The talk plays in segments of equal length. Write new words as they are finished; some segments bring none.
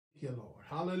you, Lord.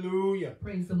 Hallelujah.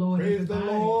 Praise the Lord, Praise everybody.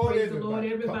 the Lord, Praise everybody. the Lord,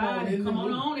 everybody. Come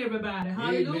on, everybody.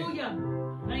 Hallelujah.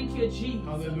 Amen. Thank you, Jesus.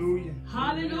 Hallelujah.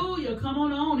 Hallelujah. Come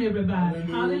on, everybody.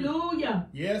 Hallelujah.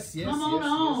 Yes, yes, Come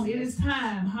on. Yes. It is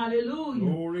time. Hallelujah.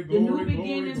 Glory, The New glory,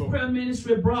 Beginnings glory. Prayer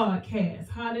Ministry broadcast.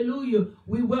 Hallelujah.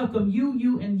 We welcome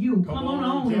you, and you. Come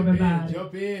on, jump everybody.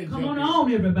 Jump in. Come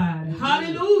on, everybody.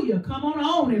 Hallelujah. Come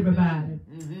on, everybody.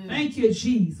 Thank you,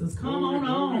 Jesus. Come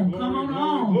on. Come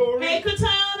on. Hey,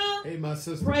 Katana. Hey, my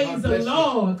sister. Praise the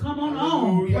Lord. Come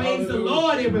on. Praise the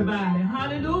Lord, everybody.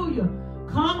 Hallelujah.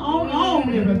 Come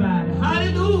on, everybody.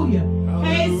 Hallelujah.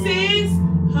 Hey, sis.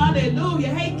 Hallelujah.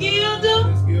 Hey,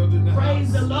 Gilda.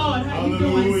 Praise the Lord. How you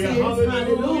doing, sis?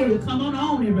 Hallelujah. Come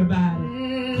on,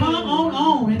 everybody. Come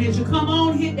on. And as you come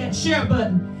on, hit that share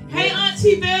button. Hey,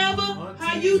 Auntie Velva.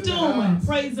 How you doing?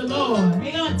 Praise the Lord.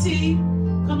 Hey, Auntie.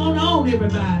 Come on,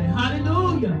 everybody.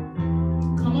 Hallelujah.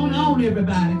 Come on,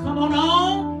 everybody. Come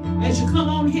on. As you come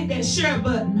on, hit that share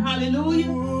button.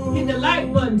 Hallelujah. Hit the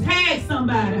like button. Tag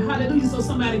somebody. Hallelujah. So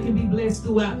somebody can be blessed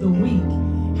throughout the week.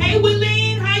 Hey,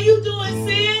 Willeen. How you doing,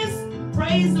 sis?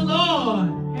 Praise the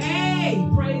Lord. Hey,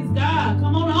 praise God.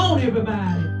 Come on,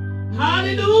 everybody.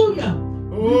 Hallelujah.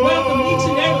 We welcome each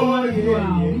and every one of you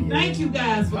all. We thank you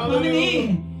guys for coming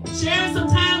in. Sharing some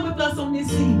time with us on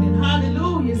this evening.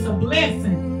 Hallelujah. It's a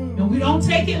blessing. And we don't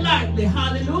take it lightly.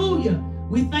 Hallelujah.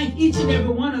 We thank each and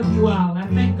every one of you all. I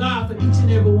thank God for each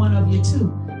and every one of you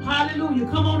too. Hallelujah.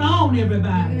 Come on,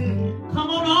 everybody. Come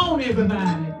on,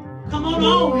 everybody. Come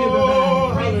on,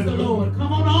 everybody. Praise the Lord.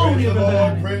 Come on,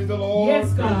 everybody. Praise the Lord.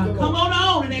 Yes, God. Come on.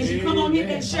 And as you come on, hit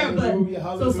that share button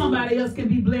so somebody else can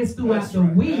be blessed throughout the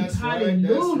week.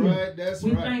 Hallelujah.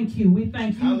 We thank you. We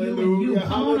thank you, you and you.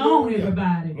 Come on,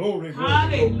 everybody.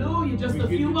 Hallelujah. Just a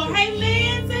few more. Hey,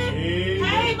 Lindsay.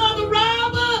 Hey, Mother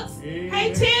Roberts.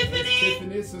 Hey, Tiffany.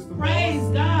 Praise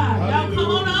God. Y'all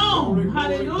come on.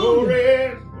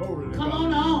 Hallelujah. Come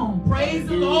on. Praise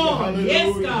the Lord.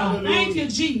 Yes, God. Thank you,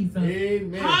 Jesus.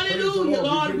 Hallelujah,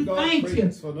 Lord. We thank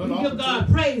you. We give God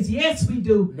praise. Yes, we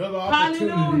do.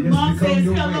 Hallelujah. Mom says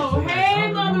hello.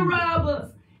 Hey, Mother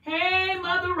Roberts. Hey,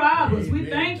 Mother Roberts. We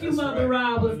thank you, Mother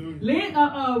Roberts.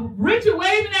 Richard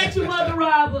waving at you, Mother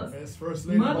Roberts.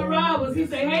 Mother Roberts. He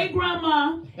said, hey,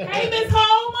 Grandma. Hey, Miss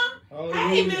Holman.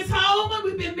 Hey, Miss Holman.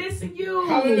 We've been missing you.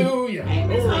 Hallelujah. Hey,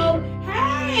 Miss Holman.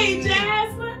 Hey,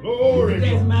 Jasmine. Glory.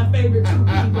 That's my favorite two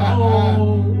people.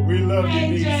 Oh. We love you,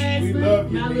 niece. Jasmine. We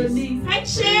love you, my little niece. Hey,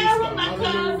 Cheryl, my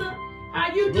cousin.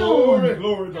 How you Glory, doing?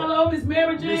 glory. Hello, Miss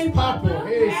Mary Jane. Miss Papa.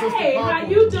 Hey, Sister Papa. How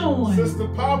you doing? Sister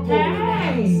Papa.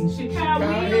 Hey, Chicago.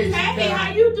 Hey,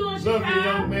 how you doing, Chicago? Love you,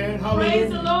 young man. Hallelujah. Praise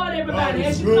the Lord, everybody.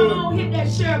 As you come on, hit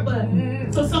that share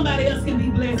button so somebody else can be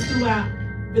blessed throughout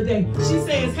the day. She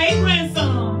says, hey,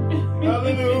 grandson.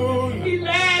 Hallelujah. He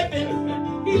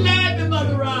laughing,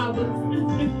 Mother Roberts.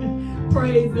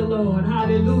 Praise the Lord.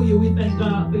 Hallelujah. We thank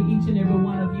God for each and every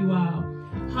one of you all.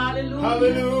 Hallelujah.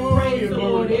 Hallelujah. Praise the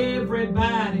Lord,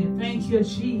 everybody. Thank you,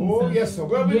 Jesus. Oh, yes, sir.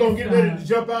 Well, we're going to get ready to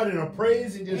jump out in a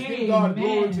praise and just give God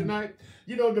glory tonight.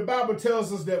 You know, the Bible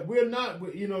tells us that we're not,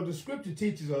 you know, the scripture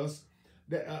teaches us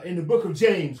that in the book of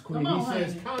James, Queen, he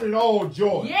says, count it all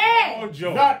joy. Yeah. All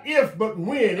joy. Not if, but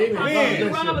when.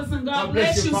 Amen. Robinson, God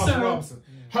bless you, sir. Robinson.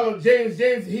 Hello, James,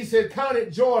 he said, count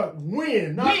it joy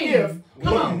when, not if,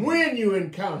 but when you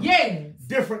encounter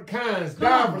different kinds,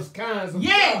 diverse kinds of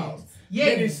trials.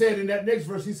 Then he said in that next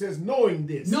verse, he says, knowing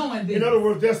this. In other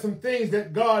words, there's some things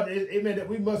that God, amen,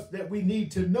 that we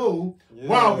need to know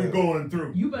while we're going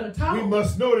through. You better talk. We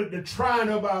must know that the trying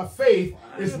of our faith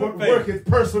is what worketh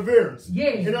perseverance.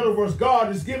 In other words, God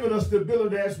has given us the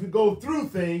ability as we go through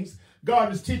things.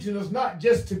 God is teaching us not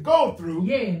just to go through,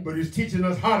 but He's teaching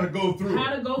us how to go through.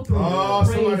 How to go through. Oh,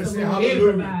 somebody say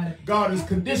hallelujah. God is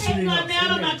conditioning us.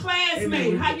 Hey, my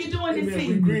classmate. How you doing this evening?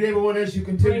 We greet everyone as you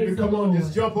continue to come on.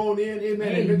 Just jump on in.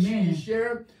 Amen. And make sure you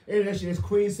share. And as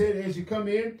Queen said, as you come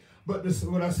in. But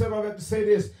what I said all that to say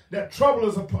this, that trouble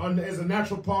is a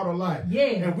natural part of life.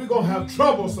 And we're going to have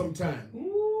trouble sometime.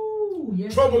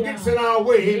 Trouble gets in our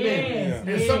way, amen.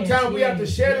 And sometimes we have to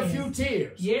shed a few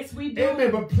tears. Yes, we do.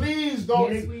 Amen. But please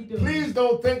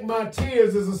don't think my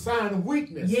tears is a sign of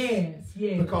weakness.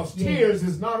 Because tears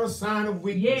is not a sign of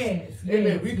weakness.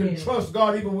 Amen. We can trust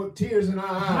God even with tears in our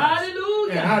eyes.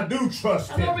 Hallelujah. And I do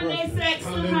trust Him. Hello, Renee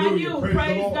Saxon. How you?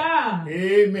 Praise God.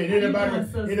 Amen.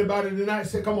 Anybody tonight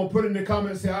say, come on, put in the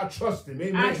comments, say, I trust Him.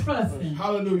 Amen. I trust Him.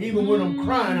 Hallelujah. Even when I'm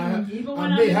crying,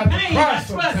 I may have to cry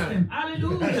sometimes.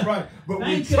 Hallelujah. That's right. But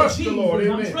we trust the Lord.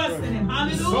 Amen. I'm trusting Him.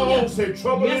 Hallelujah. The song say,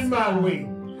 trouble in my way.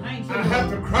 I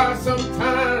have to cry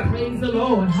sometimes. Praise the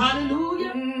Lord. Hallelujah.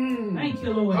 Thank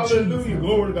you, Lord. Hallelujah. Jesus.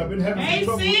 Glory to God. I've been having some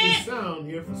trouble with the sound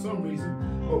here for some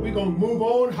reason. But we're going to move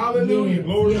on. Hallelujah. Yes.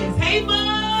 Glory to God. God. Hey,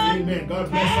 Bud. Amen. God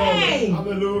bless all of us.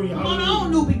 Hallelujah. Come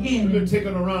on, new beginning. We've been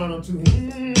taking around unto him.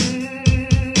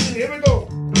 Here we go.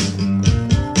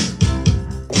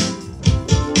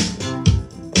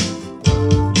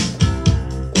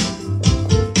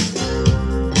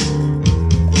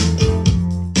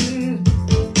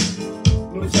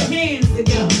 Put your hands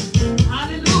together.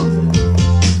 Hallelujah.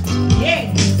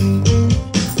 Yeah.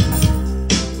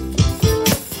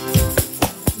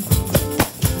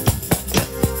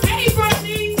 Hey,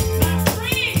 Brittany, my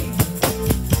friend.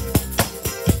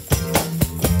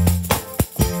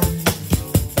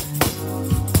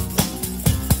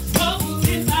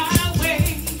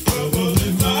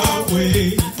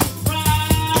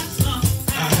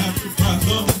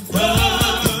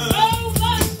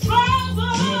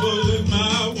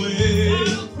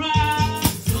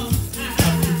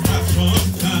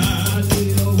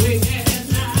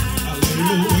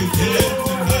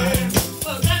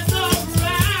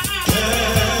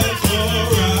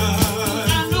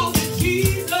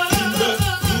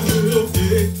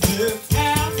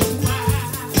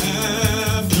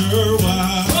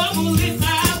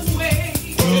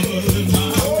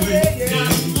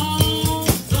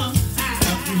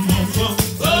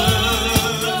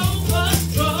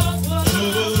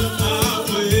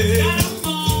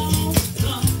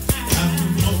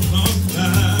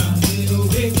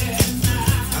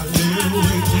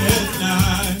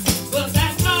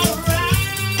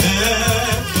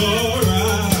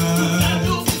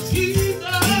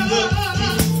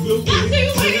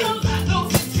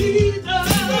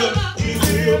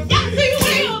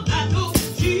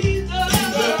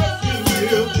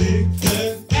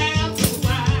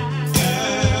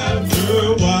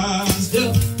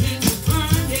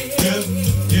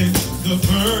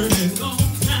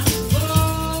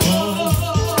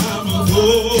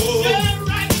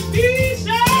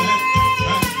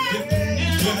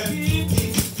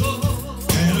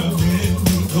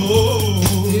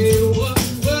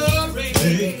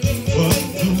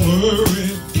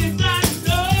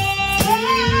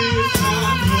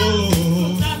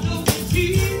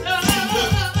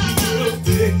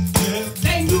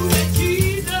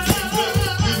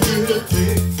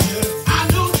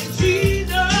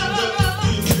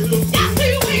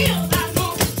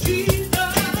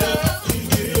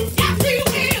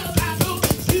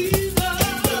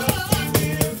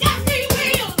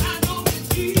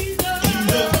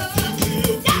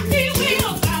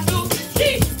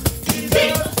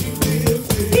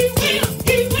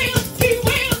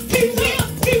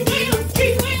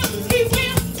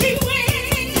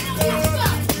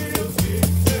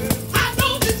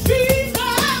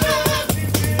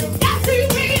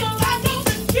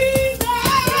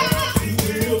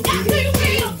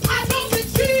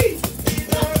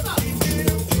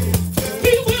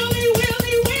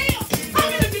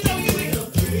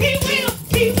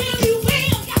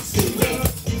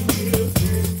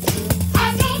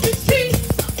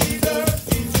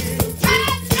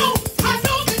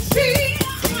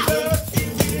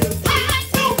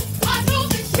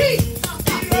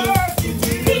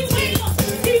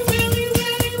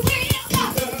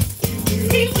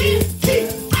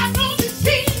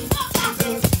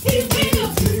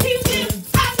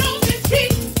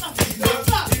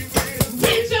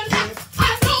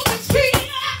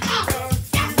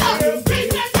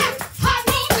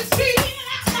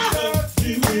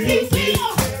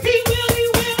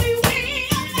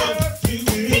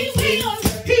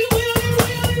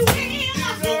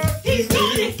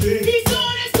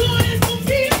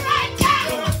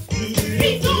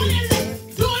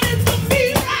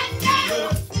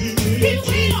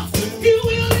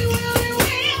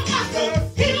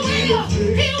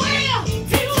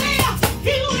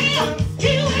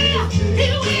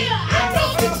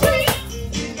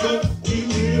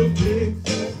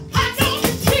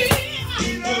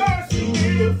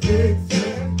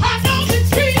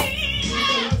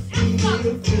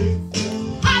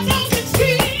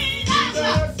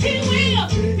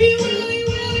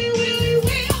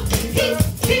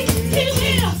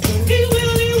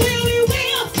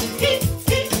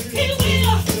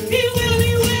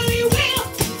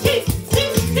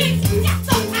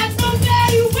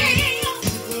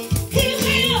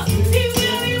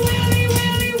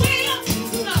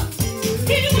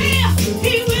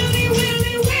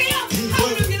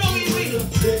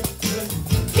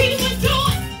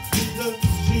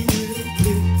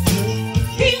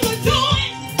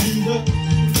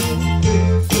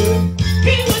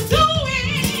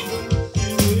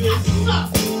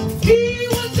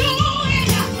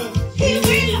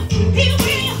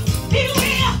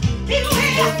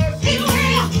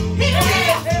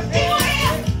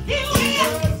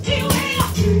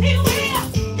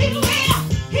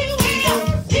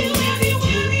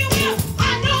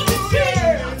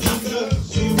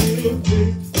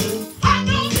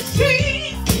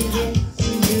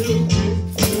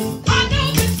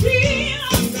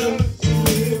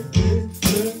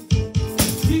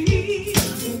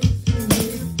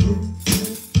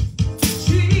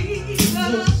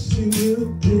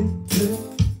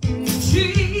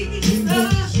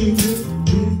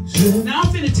 Now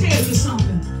I'm finna tell you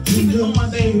something. Keep it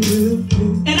going, baby.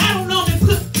 And I don't normally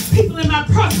put people in my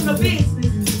personal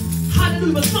business.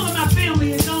 Hallelujah. But some of my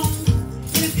family is on.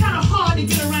 And it's kind of hard to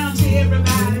get around to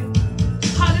everybody.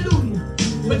 Hallelujah.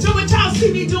 But you know what y'all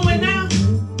see me doing now?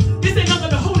 This ain't nothing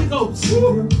but the Holy Ghost.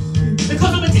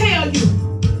 Because I'm going to tell you,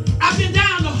 I've been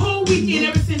down the whole weekend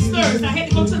ever since Thursday. I had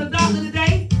to go to the doctor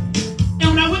today. And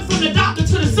when I went from the doctor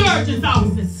to the surgeon's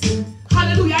office,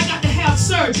 hallelujah, I got to have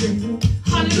surgery.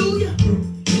 Hallelujah.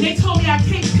 And they told me I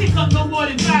can't pick up no more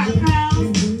than 5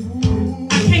 pounds.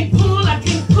 I can't pull, I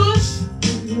can't push.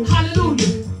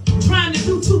 Hallelujah. Trying to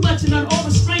do too much and I'm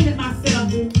overstraining myself.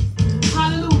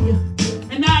 Hallelujah.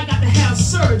 And now I got to have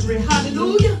surgery.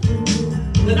 Hallelujah.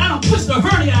 But I don't push the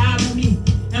hernia out of me.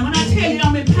 And when I tell you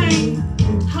I'm in pain,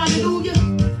 hallelujah,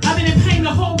 I've been in pain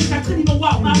the whole week. I couldn't even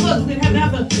walk. My husband had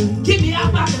to get me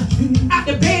out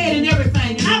the bed and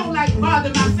everything. And I don't like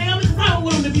bothering my family because I don't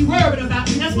want them to be worried about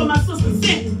me. That's what my sister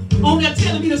sent on there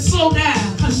telling me to slow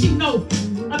down because she knows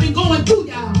I've been going through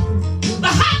y'all.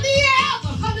 But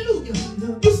hallelujah,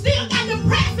 you still got to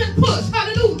press and push.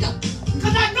 Hallelujah.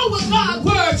 Because I know what God's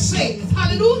word says.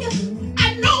 Hallelujah.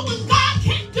 I know what God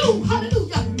can do.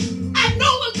 Hallelujah. I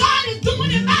know what God is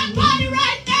doing in my body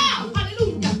right now.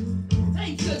 Hallelujah.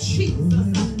 Thank you, Jesus.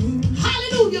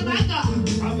 Hallelujah, my God.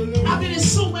 Hallelujah. I've been in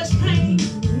so much pain.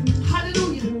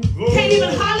 Hallelujah. Glory. Can't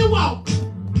even hardly walk.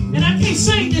 And I can't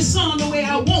sing this song the way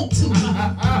I want to.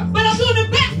 But I'm doing the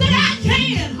best that I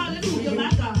can. Hallelujah,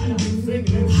 my God.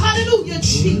 Hallelujah,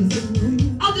 Jesus.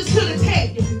 I'm just here to tell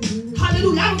you.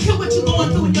 Hallelujah. I don't care what you're going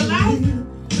through in your life.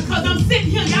 Because I'm sitting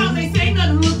here, y'all may say, ain't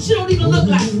nothing look, she don't even look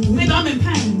like. Maybe I'm in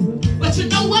pain. But you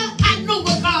know what? I know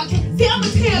what God can. See, I'm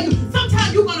going to tell you,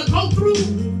 sometimes you're going to go through.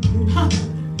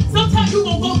 Sometimes you're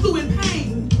going to go through in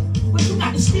pain. But you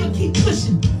got to still keep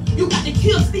pushing. You got to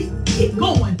keep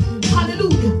going.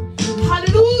 Hallelujah.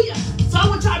 Hallelujah. So I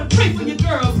want y'all to pray for your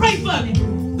girl. Pray for me.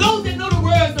 Those that know the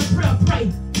words of prayer,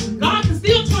 pray. God can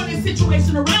still turn this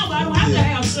situation around, but I don't have to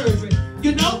have surgery.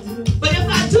 You know? But if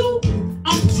I do,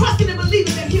 I'm trusting and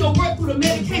believing that he'll work through the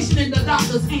medication in the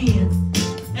doctor's hands.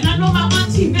 And I know my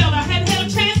auntie Mel, I hadn't had a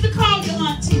chance to call your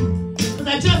auntie because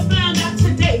I just found out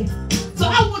today. So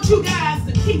I want you guys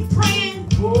to keep praying.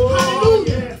 Oh,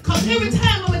 hallelujah. Because every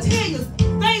time I'm going to tell you,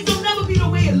 things don't never be the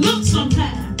way it looks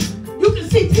sometimes. You can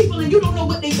see people and you don't know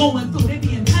what they're going through. They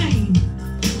be in pain.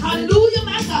 Hallelujah,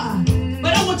 my God.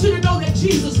 But I want you to know that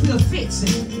Jesus will fix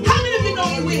it. How many of you know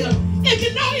he will? If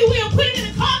you know he will, put it in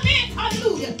the comments.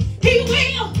 Hallelujah. He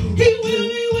will. He will.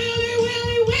 He will. He will.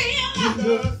 He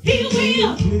will. He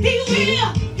will. He will. He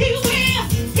will. He will.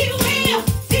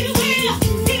 He will.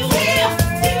 He will. He will.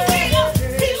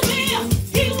 He will.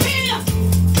 He will.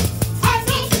 I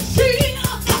know the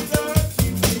Jesus.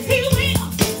 He will.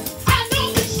 I know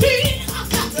the Jesus.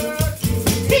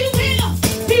 He will.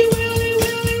 He will. He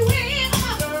will. He will.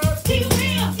 He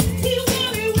will. He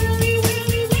will. He will. He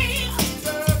will.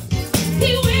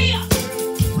 He will.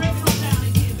 Break it on down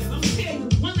again. Let me tell you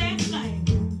one last thing.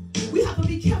 We have to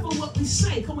be careful what we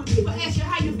say. Because when people ask you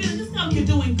how you feeling, just tell them you're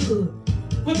doing good.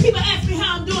 When people ask me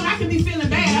how I'm doing, I can be feeling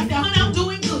bad. I say, honey, I'm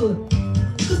doing good.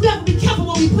 Because we have to be careful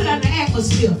what we put out in the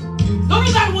atmosphere. Don't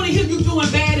nobody want to hear you doing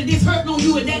bad and this hurting on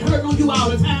you and that hurting on you all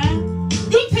the time.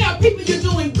 You tell people you're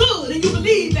doing good and you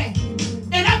believe that.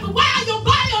 And after a while, your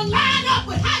body will line up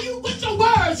with what your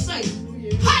words say.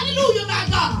 Hallelujah, my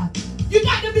God. You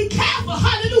got to be careful,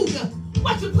 hallelujah,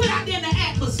 what you put out there in the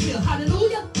atmosphere,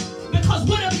 hallelujah. Because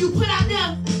whatever you put out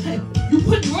there, hey, you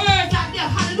put words out there,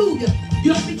 hallelujah.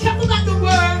 You have to be careful about the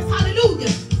words,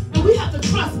 hallelujah. And we have to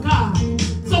trust God.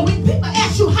 So when people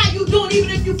ask you how you doing, even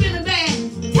if you're feeling bad,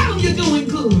 tell them you're doing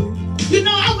good. You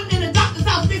know, I went in the doctor's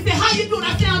house, they said, how you doing?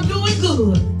 I said, I'm doing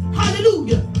good.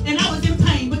 Hallelujah. And I was in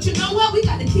pain. But you know what? We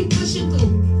got to keep pushing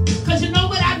through. Because you know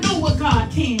what? I know what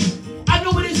God can. I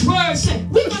know what his word said.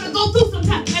 We're going to go through some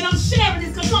time. And I'm sharing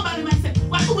this because somebody might say,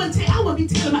 well, I wouldn't be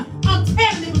telling my, I'm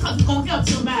telling it because it's going to help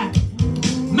somebody.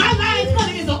 My life,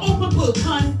 honey, is an open book,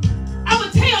 honey. I'm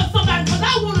going to tell somebody because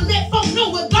I want to let folks know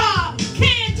what God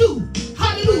can do.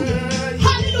 Hallelujah.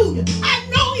 Hallelujah. I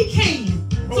know he can.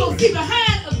 So see,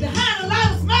 behind a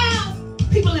lot of smiles,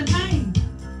 people in pain.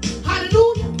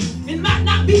 Hallelujah. It might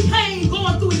not be pain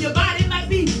going through in your body. It might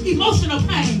be emotional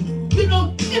pain. You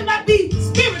know, it might be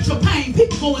spiritual pain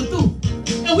people going through.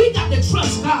 And we got to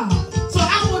trust God. So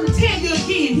I want to tell you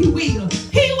again, he will.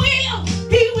 He will.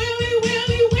 He will. He will.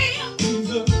 He will. He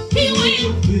will. He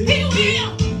will. He will. He will.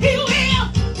 He will.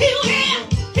 He will. He will.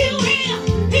 He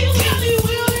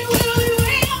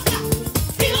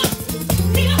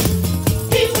will.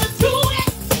 He will do it.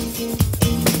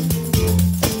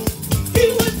 He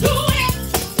will do it.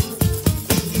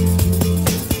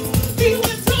 He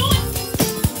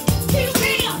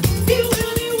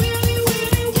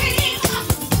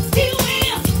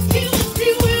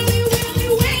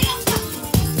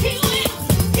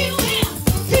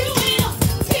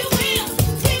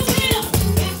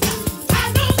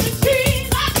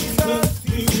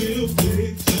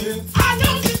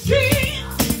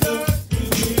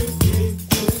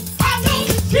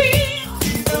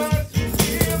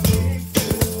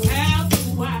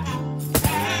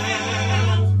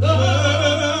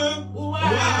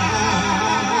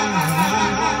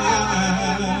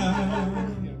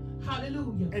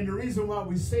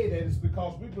say that is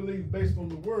because we believe based on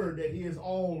the word that he has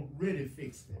already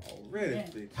fixed it. Already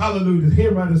fixed it. Hallelujah. The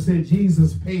hymn said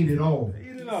Jesus paid it all.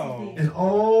 Paid it all. And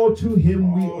all to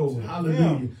him we owe.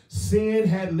 Hallelujah. Sin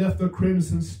had left a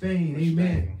crimson stain.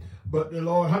 Amen. But the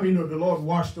Lord, how many know the Lord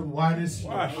washed them white as snow?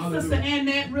 Hallelujah. Sister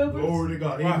Annette Rivers. Glory to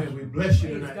God. Amen. We bless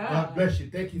you tonight. God bless you.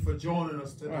 Thank you for joining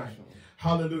us tonight.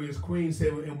 Hallelujah. As Queen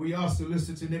said, and we also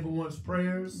listen to everyone's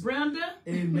prayers. Brenda.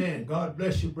 Amen. God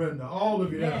bless you, Brenda. All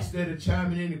of you that are steady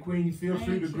chiming in, and Queen, feel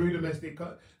free to greet them as they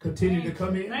continue to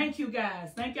come in. Thank you,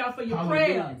 guys. Thank y'all for your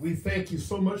prayers. We thank you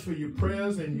so much for your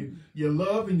prayers and your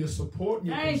love and your support and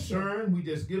your concern. We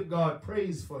just give God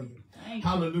praise for you.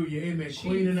 Hallelujah. Amen. Jesus.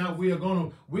 Queen and I, we're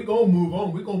gonna move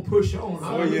on. We're gonna push on.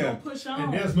 Hallelujah. Push on.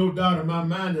 And there's no doubt in my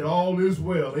mind that all is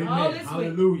well. Amen. All is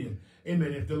hallelujah. Well.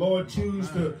 Amen. If the Lord chooses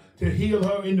to heal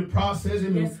her in the process,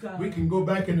 amen, we can go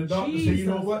back in the doctor and say, you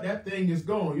know what, that thing is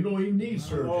gone. You don't even need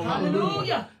surgery.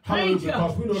 Hallelujah. Hallelujah.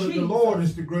 Because we know that the Lord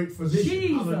is the great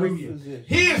physician. Hallelujah.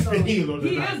 He is the healer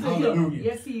tonight. He is the healer.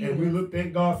 Yes, he is. And we look,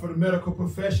 thank God for the medical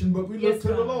profession, but we look to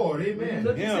the Lord. Amen.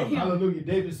 Hallelujah.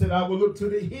 David said, I will look to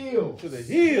the hill. To the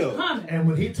hill. And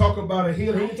when he talk about a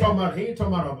hill, he ain't talking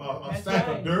about a sack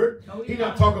of dirt. He's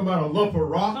not talking about a lump of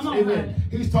rocks. Amen.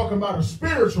 He's talking about a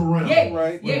spiritual realm.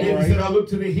 Right. When David said, I look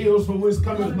to the hills from whence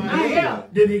cometh my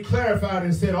help. Then he clarified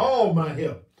and said, all my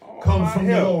help comes from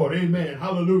the Lord. Amen.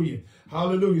 Hallelujah.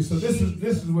 Hallelujah. So this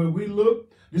is where we look.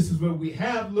 This is where we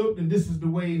have looked, and this is the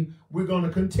way we're going to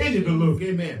continue to look.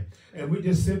 Amen. And we're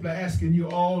just simply asking you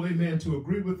all, amen, to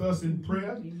agree with us in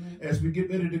prayer. Amen. As we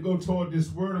get ready to go toward this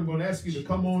word, I'm going to ask you to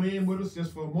come on in with us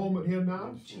just for a moment here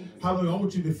now. Hallelujah. I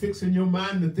want you to fix in your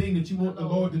mind the thing that you want the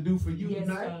Lord to do for you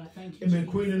tonight. Amen.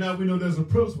 Queen and I, we know there's a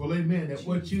principle, amen, that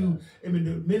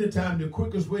many times the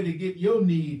quickest way to get your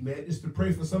need met is to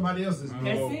pray for somebody else's need.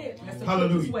 That's it. That's the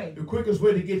Hallelujah. quickest way. The quickest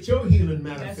way to get your healing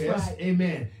manifest,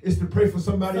 amen, is to pray for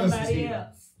somebody else's healing. Right.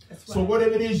 So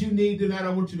whatever it is you need tonight, I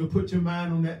want you to put your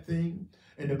mind on that thing.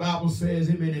 And the Bible says,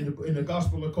 amen, in the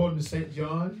gospel according to St.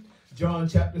 John, John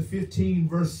chapter 15,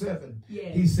 verse 7,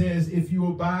 he says, if you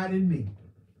abide in me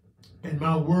and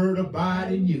my word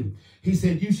abide in you, he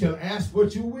said, you shall ask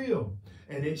what you will,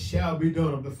 and it shall be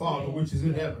done of the Father which is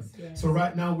in heaven. So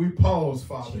right now we pause,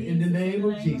 Father, in the name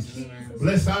of Jesus.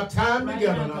 Bless our time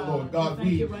together now, Lord God.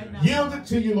 We yield it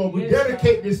to you, Lord. We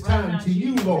dedicate this time to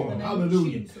you, Lord.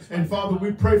 Hallelujah. And Father,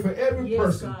 we pray for every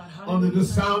person under the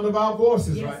sound of our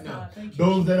voices right now.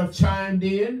 Those that have chimed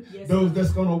in, those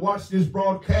that's going to watch this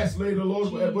broadcast later,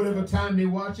 Lord, at whatever time they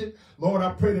watch it. Lord,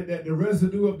 I pray that the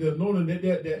residue of the anointing,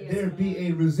 that there be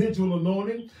a residual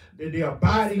anointing, that the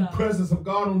abiding presence of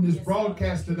God on this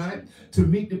broadcast tonight to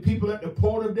meet the people at the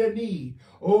point of their need.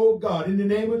 Oh God, in the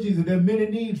name of Jesus, there are many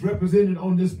needs represented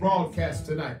on this broadcast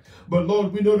tonight. But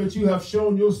Lord, we know that you have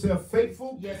shown yourself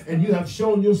faithful and you have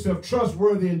shown yourself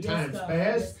trustworthy in times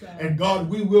past. And God,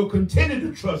 we will continue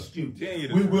to trust you.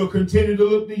 We will continue to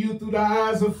look to you through the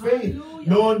eyes of faith,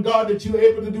 knowing, God, that you're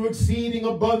able to do exceeding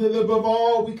abundantly above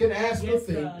all we can ask or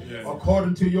think,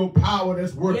 according to your power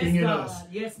that's working in us.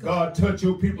 God, touch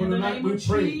your people tonight, we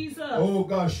pray. Oh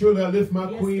God, surely I lift my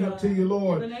queen up to you,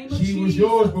 Lord. She was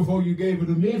yours before you gave her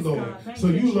to me, Lord. So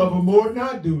you love her more than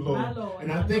I do, Lord.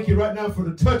 And I thank you right now for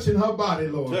the touch in her body,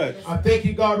 Lord. I thank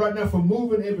you, God, right now for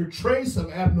moving every trace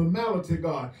of abnormality,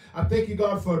 God. I thank you,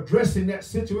 God, for addressing that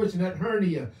situation, that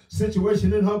hernia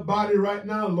situation in her body right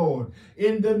now, Lord.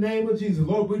 In the name of Jesus,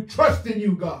 Lord, we trust in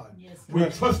you, God. We're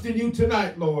trusting you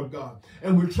tonight, Lord God.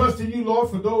 And we're trusting you, Lord,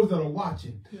 for those that are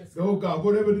watching. Oh, God,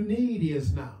 whatever the need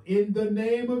is now, in the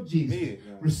name of Jesus,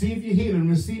 receive your healing.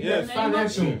 Receive that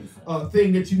financial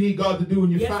thing that you need God to do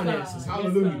in your finances.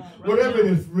 Hallelujah. Whatever it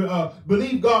is,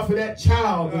 believe God for that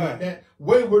child, that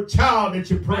wayward child that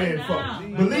you're praying for.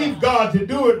 Believe God to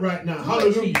do it right now.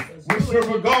 Hallelujah. We serve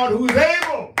a God who is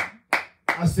able.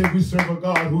 I said we serve a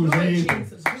God who is able.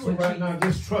 So right now,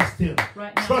 just trust him.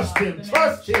 Trust him.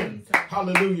 Trust him.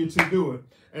 Hallelujah, to do it.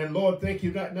 And Lord, thank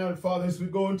you right now, Father, as we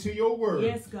go into your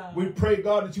word. We pray,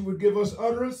 God, that you would give us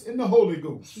utterance in the Holy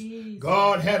Ghost.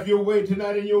 God, have your way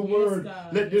tonight in your word.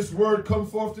 Let this word come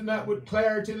forth tonight with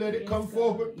clarity. Let it come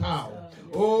forth with power.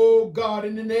 Oh, God,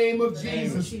 in the name of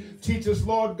Jesus, teach us,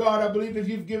 Lord God. I believe that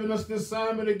you've given us the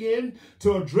assignment again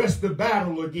to address the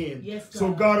battle again.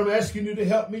 So, God, I'm asking you to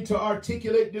help me to articulate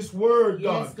articulate this word,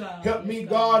 God. Yes, God. Help me,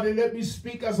 God, and let me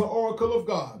speak as an oracle of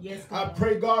God. Yes, God. I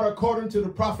pray, God, according to the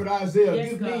prophet Isaiah, Yes,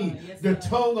 give God. me Yes, the God.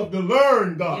 tongue of the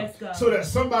learned, God, Yes, God. so that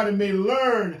somebody may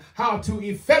learn how to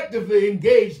effectively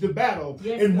engage the battle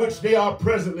Yes, in God. which they are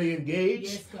presently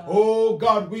engaged. Yes, God. Oh,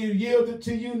 God, we yield it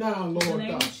to you now, Lord In the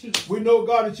name God. of Jesus. We know,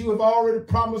 God, that you have already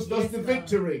promised Yes, us the God.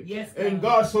 victory. Yes, And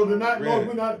God. God, so tonight, Lord,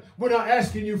 Ready. we're not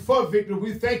asking you for victory.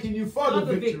 We're thanking you for the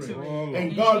victory. Oh,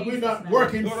 And In God, we're Jesus' not name.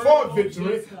 working Yes, for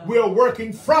victory. God. We are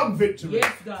working from victory.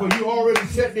 Yes, God. For you already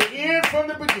set the end from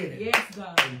the beginning. Yes,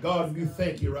 God. And God, we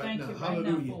thank you right Thank now. you right now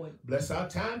Hallelujah. for it. Bless our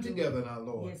time together now,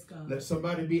 Lord. Yes, God. Let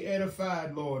somebody be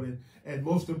edified, Lord. And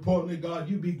most importantly, God,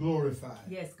 you be glorified.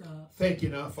 Yes, God. Thank you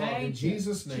now, Father. Thank In you.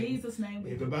 Jesus' name. Jesus' name.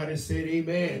 Everybody said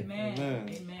amen. Amen. Amen.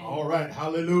 Amen. All right.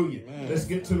 Hallelujah. Amen. Let's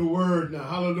get to the word now.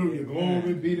 Hallelujah. Amen.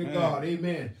 Glory be to Amen. God.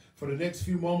 Amen. For the next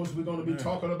few moments, we're going to be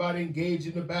talking about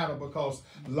engaging the battle, because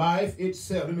life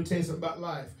itself, let me tell you something about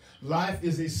life. Life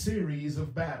is a series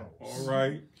of battles. All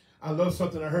right. I love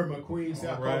something I heard my queen say.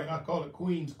 I call it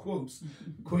Queen's quotes.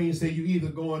 Queen say you either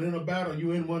going in a battle,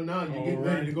 you in one now, you're getting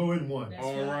ready to go in one. That's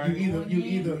All right. right. You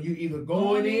either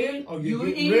going in, or you're you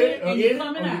getting in, ready, or and you're in,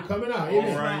 coming or you're out. coming out. All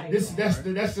Amen. right.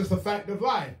 That's just a fact of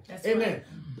life. That's Amen.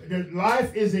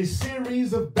 Life is a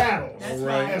series of battles. That's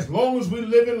right. right. As long as we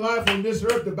live in life on this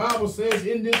earth, the Bible says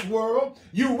in this world,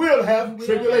 you will have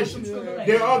tribulations.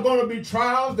 There are going to be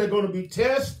trials. There are going to be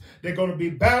tests. There are going to be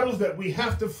battles that we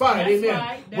have to fight. That's Amen.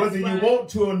 right. That's Whether you right. want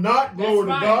to or not, glory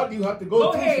That's to right. God, you have to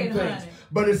go through ahead, some things. honey.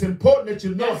 But it's important that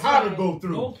you know That's how to right. go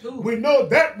through. Go through. We know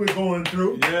that we're going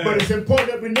through, Yeah. but it's important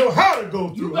that we know how to go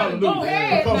through. better go Hallelujah.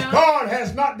 ahead Because now. God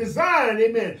has not designed,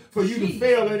 amen, for you to Jesus.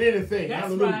 fail at anything. That's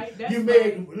Hallelujah. right. That's You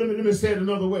may, right. let me say it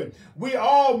another way. We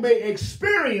all may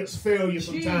experience failure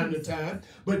from time to Jesus. time,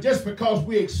 but just because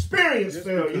we experience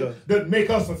failure doesn't make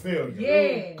us a failure.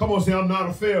 Yeah. Come on, say, I'm not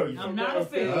a failure. I'm not a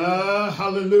failure.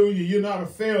 Hallelujah. You're not a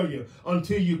failure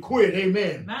until you quit.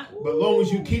 Amen. But as long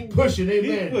as you keep pushing,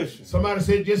 amen. pushing. Somebody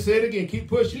said, just say it again. Keep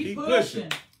pushing. Keep pushing.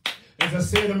 As I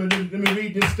said, let me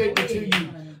read this statement Go to ahead, you.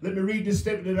 honey. Let me read this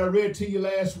statement that I read to you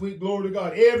last week. Glory to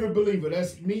God. Every believer,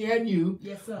 that's me and you,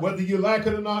 Yes, sir. whether you like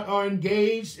it or not, are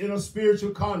engaged in a spiritual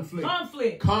conflict.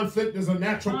 Conflict is a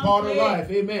natural part of life.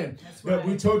 Amen. That's That right.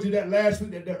 we told you that last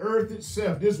week, that the earth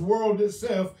itself, this world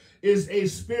itself, is a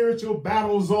spiritual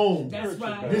battle zone. That's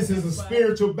right. This is a That's right.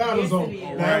 spiritual battle Yes, zone. it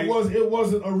is. Now, Right. it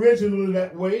wasn't originally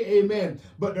that way, amen.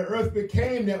 But the earth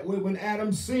became that way when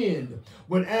Adam sinned.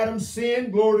 When Adam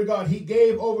sinned, glory to God, he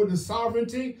gave over the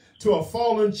sovereignty to a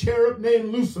fallen cherub named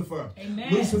Lucifer.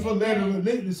 Amen. Lucifer Amen.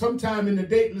 led, sometime in the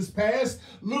dateless past,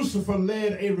 Lucifer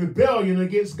led a rebellion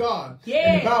against God.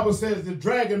 Yeah. And the Bible says the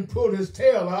dragon pulled his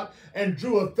tail out and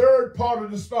drew a third part of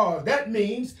the stars. That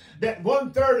means that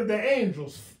 1/3 of the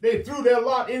angels, they threw their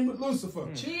lot in with Lucifer.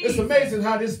 It's amazing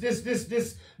how this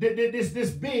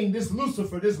being, this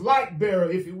Lucifer, this light bearer,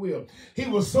 if you will, he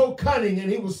was so cunning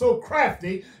and he was so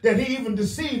crafty that he even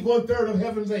deceived 1/3 of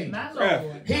heaven's angels. My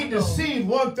Lord. He My deceived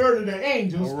 1/3 of the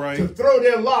angels All right. to throw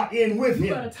their lot in with You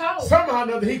him. better talk. Somehow or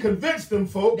another, he convinced them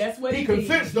folks. That's what he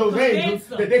convinced did. those He angels convinced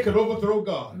them. that they could overthrow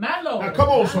God. My Lord. Now come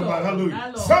on, My somebody, Lord. hallelujah. My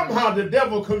Lord. Somehow the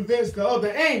devil convinced the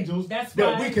other angels That's that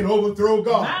right. we can overthrow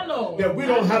God. My Lord. That we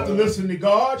My don't have to Lord. listen to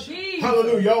God. Jesus.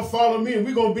 Hallelujah. Y'all follow me and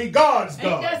we're going to be God's Ain't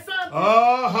God. that something?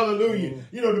 Hallelujah.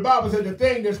 You know, the Bible said the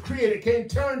thing that's created can't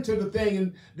turn to the thing,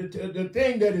 and the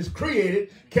thing that is created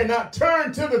cannot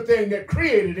turn to the thing that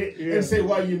created it and say,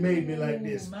 why you made me like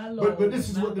this. My Lord. But this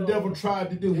is My what the Lord. devil tried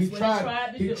to do. That's He what tried he he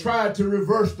tried to do. tried to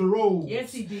reverse the roles.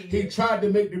 Yes, he did. He tried to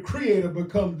make the creator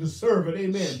become the servant.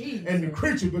 Amen. Jesus. And the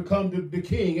creature become the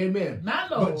king. Amen. My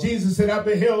Lord. But Jesus said, I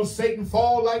beheld Satan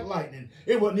fall like lightning.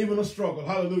 It wasn't even a struggle.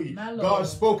 Hallelujah. My Lord. God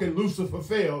spoke and Lucifer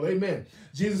fell. Amen.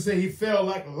 Jesus said he fell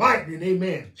like lightning.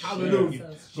 Amen. Hallelujah.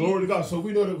 Jesus. Glory to God. So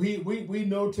we know that we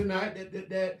know tonight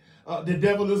that the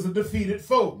devil is a defeated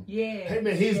foe. Yeah.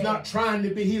 Amen. He's Yeah. not trying to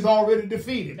be. He's already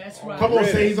defeated. That's right. Come on,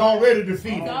 say he's already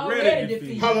defeated. He's already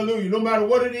defeated. Hallelujah. No matter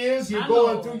what it is you're My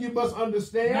going Lord. through, you must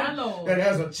understand My Lord. that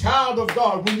as a child of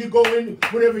God, whenever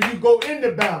you go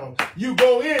into battle, you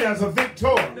go in as a victor.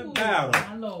 Ooh, battle.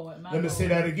 My Lord. My Let me Lord. say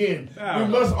that again. Battle.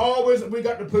 We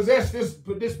got to possess this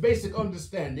basic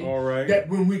understanding All right. that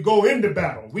when we go into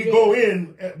battle, we go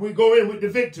in with the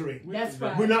victory. That's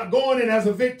right. We're not going in as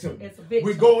a victim. It's a victor.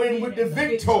 We go in with the It's a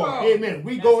victor. victor. Amen.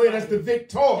 We That's go in right. as the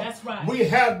victor. That's right. We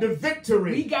have the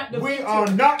victory. We got the We victory. are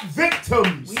not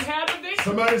victims. We have a victory.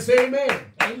 Somebody say amen.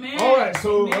 Amen. All right.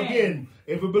 So Amen. again,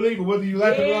 Every believer, whether you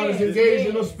like it or not, is engaged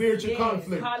in a spiritual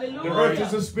conflict. Hallelujah. The earth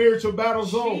is a spiritual battle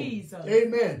zone. Jesus.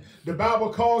 Amen. The Bible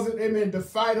calls it, amen, the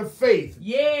fight of faith.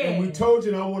 Yeah. And we told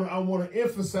you, and I want to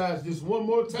emphasize this one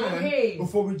more time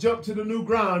before we jump to the new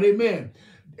ground. Amen.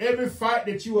 Every fight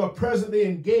that you are presently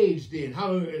engaged in,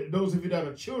 hallelujah, those of you that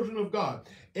are children of God,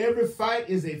 every fight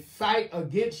is a fight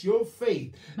against your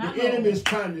faith. The enemy is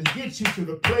trying to get you to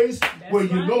the place where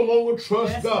you no longer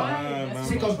trust God.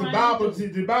 See, because the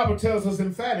Bible tells us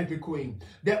emphatically, Queen,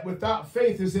 that without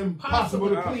faith it's impossible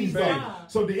to please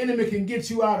God. So the enemy can get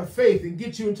you out of faith and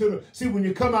get you into the... See, when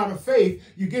you come out of faith,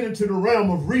 you get into the realm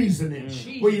of reasoning,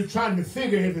 where you're trying to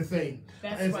figure everything.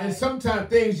 And sometimes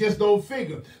things just don't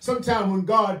figure. Sometimes when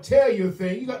God tell you a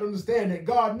thing, you got to understand that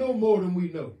God knows more than we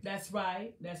know. That's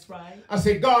right. That's right. I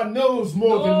say God knows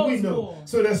more than we know.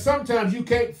 So that sometimes you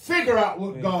can't figure out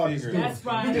what God is doing. That's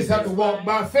right. We just have to walk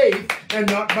by faith and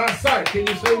not by sight. Can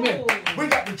you say amen? We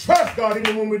got to trust God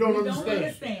even when we don't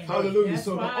understand. Hallelujah.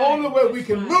 So the only way we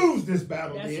can lose this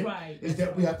battle then is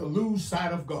that we have to lose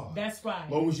sight of God. That's right.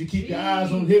 As long as you keep your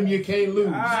eyes on Him, you can't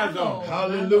lose.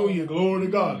 Hallelujah. Glory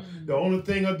to God. The only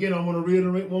thing, again, I'm going to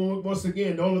reiterate once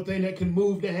again, the only thing that can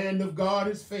move the hand of God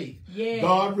is faith. Yeah.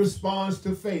 God responds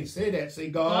to faith. Say that. Say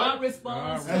God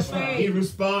responds to faith. Right. He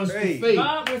responds to faith.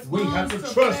 We have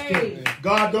to trust Him.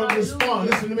 God don't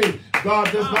respond. Listen to me.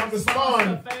 God does not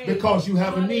respond because you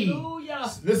have a need.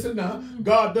 Listen now.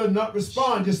 God does not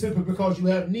respond just simply because you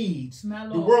have needs.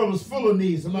 The world is full of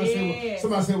needs. Somebody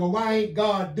say, well, why ain't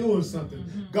God doing something?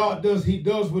 God does. He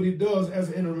does what He does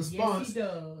as in a response.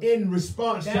 In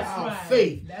response to our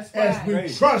faith. As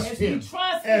we trust Him.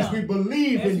 As we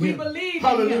believe in Him.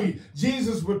 Hallelujah.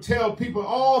 Jesus would tell people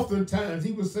oftentimes,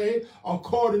 He would say,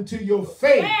 according to your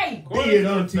faith, be it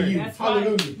unto you.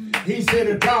 Hallelujah. He said,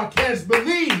 if thou canst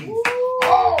believe,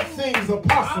 all things are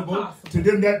possible to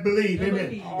them that believe.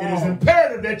 Amen. It is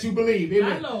imperative that you believe.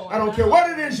 Amen. I don't care what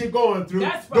it is you're going through.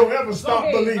 Don't ever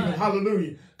stop believing.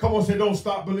 Hallelujah. Come on, say, don't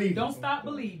stop believing. Don't stop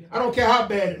believing. I don't care how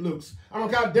bad it looks. I don't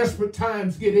care how desperate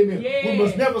times get. Amen. We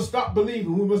must never stop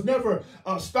believing. We must never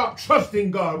stop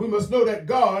trusting God. We must know that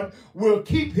God will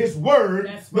keep His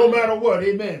word no matter what.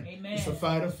 Amen. It's a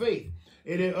fight of faith.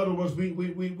 And in other words, the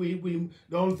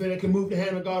only thing that can move the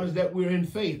hand of God is that we're in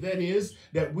faith. That is,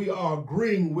 that we are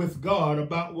agreeing with God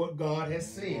about what God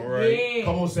has said. Right.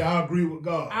 Come on, say, I agree with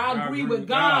God. I agree with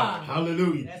God.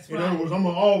 Hallelujah. That's right. In other words, I'm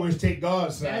going to always take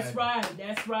God's side. That's right.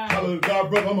 That's right. Hallelujah. God,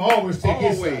 brother, I'm going to always take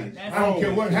His side. I don't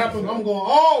care what happens. I'm going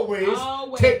to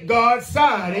always take God's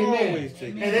side. Amen.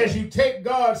 And as you take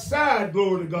God's side,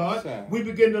 glory to God, we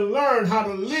begin to learn how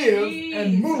to live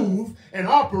and move and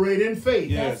operate in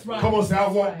faith. That's right. Come on, say, I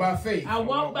walk by faith. I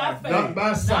walk by faith. Not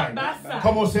by sight. Not by sight.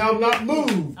 Come on, say, I'm not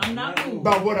moved. I'm not moved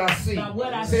by what I see.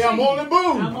 Say, I'm only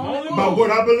moved by what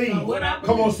I believe.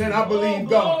 Come on, say, I believe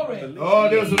God. Oh,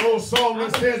 there's an old song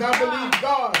that says, I believe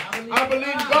God. I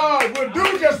believe God will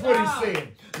do just what He said.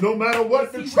 No matter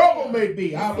what the trouble may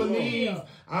be, I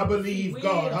believe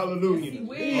God. Hallelujah.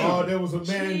 Oh, there was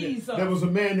a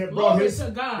man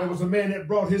that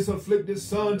brought his afflicted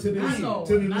son to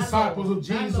the disciples of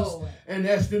Jesus and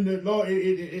asked them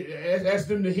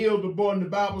to heal the boy. And the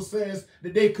Bible says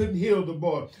that they couldn't heal the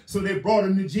boy, so they brought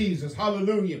him to Jesus.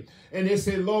 Hallelujah. And they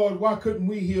said, Lord, why couldn't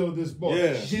we heal this boy?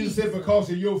 Yeah. Jesus said, because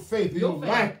of your faith, your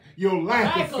lack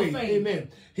of faith.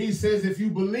 Amen. He says, if you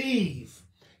believe.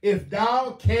 If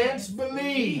thou canst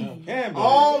believe,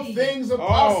 all things are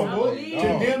possible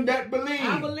to them that believe.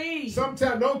 I believe.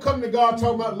 Sometimes don't come to God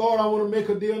talking about, Lord, I want to make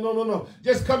a deal. No.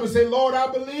 Just come and say, Lord,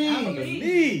 I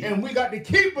believe. And we got to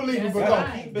keep believing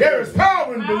because there is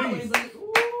power in belief.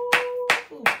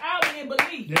 Power in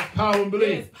belief. There's power in belief.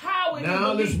 There's power in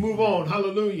now let's move on.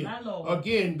 Hallelujah.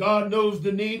 Again, God knows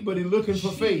the need, but He's looking for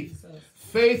faith.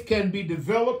 Faith can be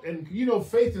developed, and you know,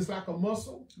 faith is like a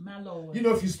muscle. My Lord. You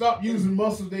know, if you stop using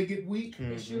muscles, they get weak.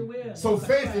 They sure will. So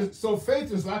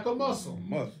faith is like a muscle.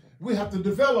 We have to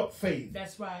develop faith.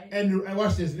 That's right. And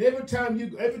watch this. And every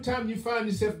time you find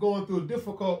yourself going through a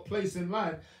difficult place in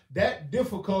life, that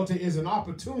difficulty is an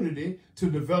opportunity to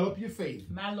develop your faith.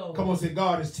 My Lord. Come on, say,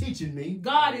 God is teaching me.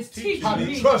 God is teaching how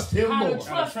me to trust Him how more. To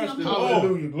trust him more.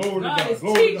 Hallelujah. Glory God to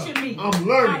God. is teaching me I'm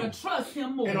learning how to trust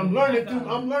Him more. And I'm learning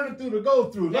through the go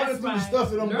through. Learning through the stuff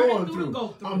that I'm going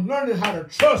through. I'm learning how to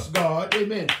trust God.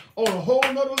 Amen. On a whole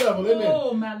nother level. Amen.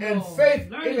 Oh, my Lord. And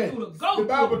faith. Amen. The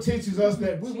Bible teaches us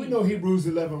that we know Hebrews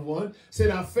 11:1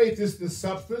 said our faith is the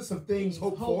substance of things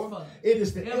hoped for. It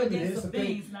is the evidence of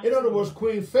things. In other words,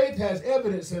 Queen, faith faith has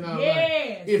evidence in our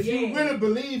life. If you really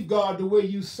believe God the way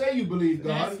you say you believe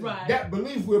God, that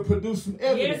belief will produce some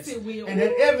evidence. Yes, it will. And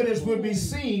that evidence will be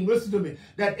seen. Listen to me.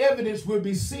 That evidence will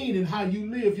be seen in how you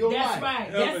live your life. That's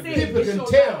right. That's it. People can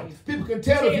tell. People can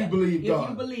tell if you believe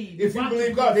God. If you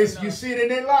believe God, you see it in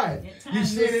their life. You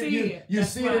see it. You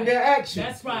see it in their actions.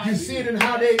 That's right. You see it in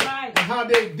how they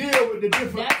deal with the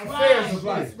different affairs of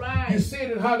life. You see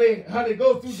it in how they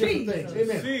go through different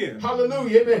things. Amen.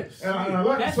 Hallelujah. Amen.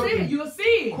 That's it. You'll see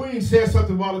it. Queen said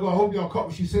something a while ago. I hope y'all caught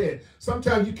what she said.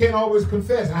 Sometimes you can't always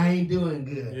confess, I ain't doing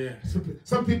good. Yeah.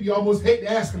 Some people you almost hate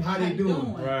to ask them how they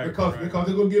doing. Right, because they're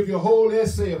going to give you a whole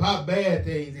essay of how bad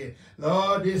things is.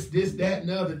 Lord, this, that,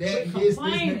 and other, that, and this,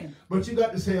 that. But you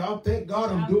got to say, oh, thank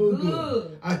God I'm doing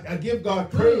good. I give God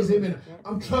praise. Amen.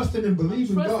 I'm trusting and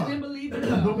believing God.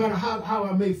 No matter how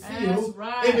I may feel. That's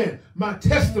right. Amen. My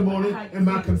testimony and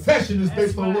my confession is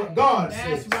based on what God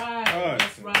says. That's right.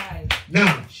 That's right.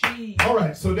 Now, all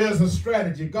right, so there's a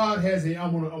strategy. God has it. I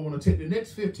want to take the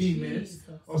next 15 minutes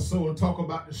or so and talk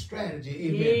about the strategy.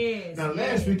 Amen. Yes, now,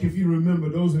 last week, if you remember,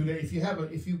 those of you, if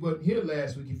you weren't here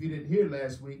last week, if you didn't hear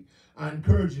last week, I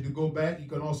encourage you to go back. You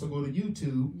can also go to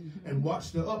YouTube and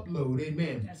watch the upload.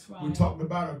 Amen. That's right. We talked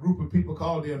about a group of people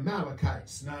called the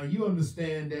Amalekites. Now, you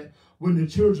understand that when the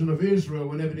children of Israel,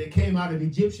 whenever they came out of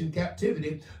Egyptian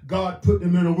captivity, God put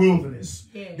them in a wilderness.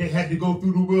 Yes. They had to go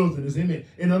through the wilderness. Amen.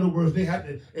 In other words, they had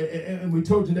to, and we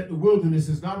told you that the wilderness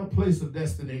is not a place of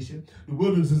destination. The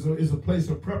wilderness is a place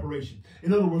of preparation.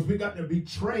 In other words, we got to be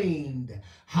trained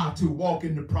how to walk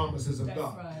in the promises of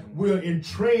God. Right. We're in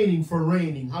training for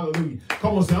reigning. Hallelujah.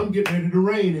 Come on, say, I'm getting ready to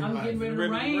reign in life. I'm getting ready to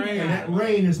reign. And that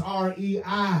reign is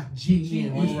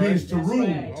R-E-I-G-N, which means to rule.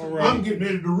 Right. I'm getting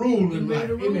ready to rule in life.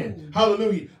 Amen.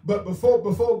 Hallelujah. But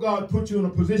before God put you in a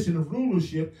position of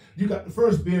rulership, you got to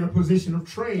first be in a position of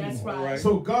training. That's right.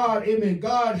 So God, amen,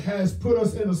 God has put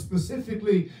us in a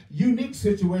specifically unique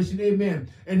situation, amen.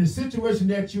 And the situation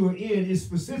that you are in is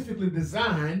specifically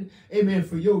designed, amen,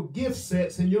 for your gift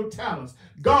sets and your talents.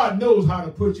 God knows how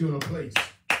to put you in a place.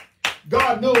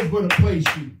 God knows where to place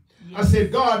you. Yes. I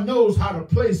said God knows how to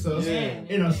place us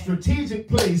in a strategic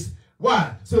place.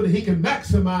 Why? So that he can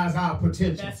maximize our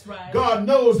potential. That's right. God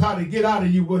knows how to get out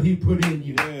of you what he put in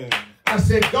you. Yeah. I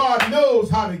said God knows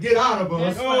how to get out of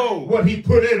us what he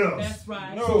put in us. That's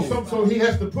right. So he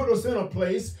has to put us in a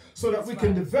place so that we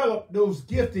can develop those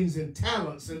giftings and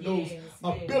talents and those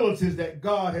abilities that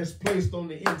God has placed on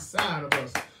the inside of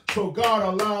us. So God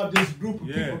allowed this group of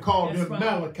people called the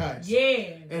Amalekites.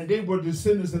 Yeah. And they were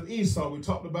descendants of Esau. We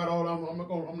talked about all that. I'm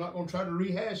not going to try to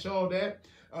rehash all that.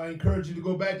 I encourage you to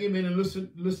go back in and listen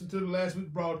to the last week's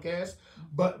broadcast.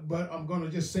 But I'm going to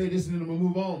just say this and then I'm going to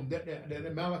move on. That the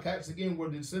Amalekites, again, were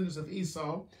the descendants of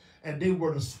Esau. And they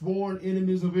were the sworn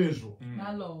enemies of Israel.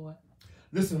 My Lord.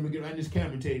 Listen, let me get right in this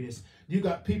camera and tell you this. You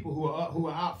got people who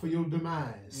are out for your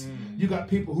demise. You got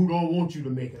people who don't want you to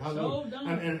make it.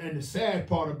 And the sad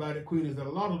part about it, Queen, is that a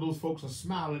lot of those folks are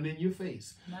smiling in your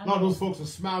face. A lot of those folks are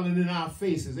smiling in our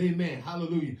faces. Amen.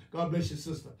 Hallelujah. God bless your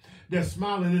sister. They're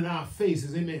smiling in our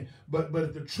faces. Amen. But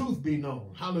if the truth be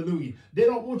known, hallelujah, they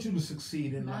don't want you to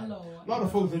succeed in life. A lot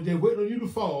of folks, they're waiting on you to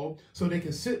fall so they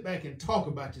can sit back and talk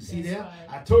about you. See there?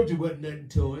 I told you wasn't nothing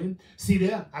to him. See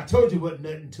there? I told you wasn't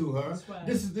nothing to her.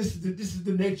 This is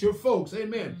the nature of folks.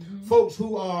 Amen. Folks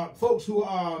who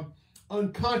are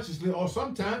unconsciously or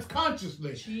sometimes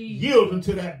consciously yielding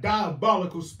to that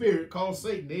diabolical spirit called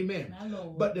Satan. Amen.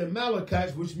 But the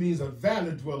Amalekites, which means a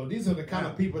valley dweller, these are the kind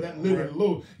of people that live in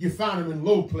low. You find them in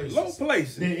low places. Low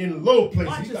places. They're in low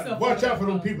places. You got to watch out for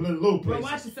them people in low places.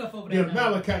 Watch yourself over there. The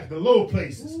Amalekites, the low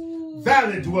places.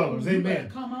 Valley dwellers. Amen.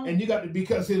 Come on. And you got to,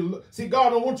 because see,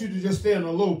 God don't want you to just stay in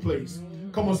a low place.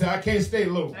 Come on, say, I can't stay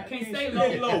low. I can't stay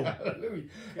low.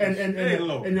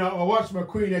 And I watched my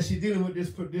queen as she dealing with this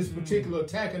particular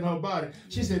attack in her body.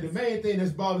 She said, the main thing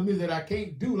that's bothering me is that I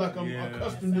can't do like I'm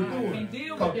accustomed to doing. I can't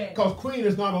deal with that. Because queen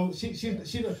is not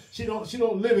she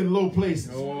don't live in low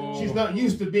places. No. She's not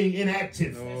used to being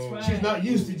inactive. Right. She's not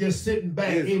used to just sitting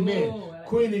back. Amen.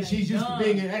 Queen, and she's used to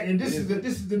being inactive. And this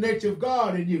is the nature of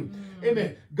God in you.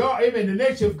 Amen. God, amen. The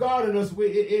nature of God in us,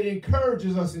 it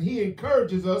encourages us, and he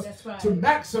encourages us to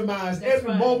maximize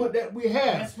every moment that we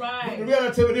have. That's right. But the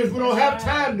reality of it is we don't have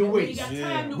time to waste. We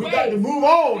got to move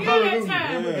on. Hallelujah.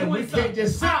 And we can't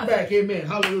just sit back. Amen.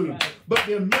 Hallelujah. Right. But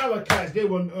the Amalekites, they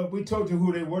were, we told you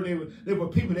who they were. They were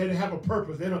people that didn't have a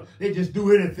purpose. They just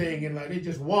do anything, and like they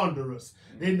just wanderers.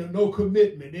 They no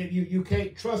commitment. You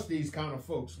can't trust these kind of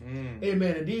folks.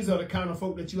 Amen. And these are the kind of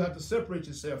folk that you have to separate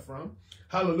yourself from.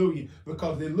 Hallelujah.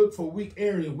 Because they look for weak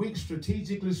areas, weak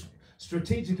strategically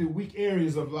strategically weak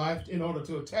areas of life in order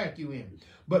to attack you in.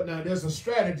 But now there's a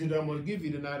strategy that I'm going to give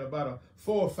you tonight, about a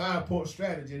 4 or 5 point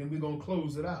strategy, and we're going to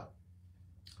close it out.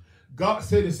 God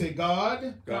said to say,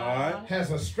 God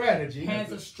has a strategy,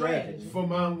 for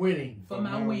my winning.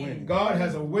 God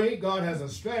has a way, God has a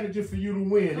strategy for you to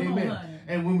win. Amen.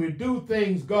 And when we do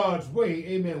things God's way,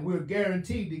 amen, we're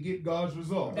guaranteed to get God's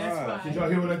results. That's right. Did y'all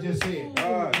hear what I just said?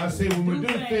 I said when we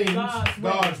do things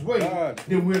God's way,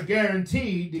 then we're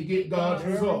guaranteed to get God's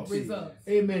results.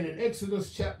 Amen. In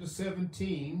Exodus chapter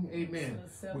 17, amen.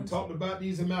 We talked about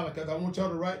these Amalekites. I want y'all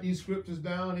to write these scriptures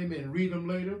down. Amen. Read them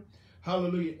later.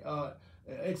 Hallelujah.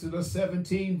 Exodus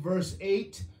 17, verse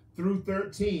 8 through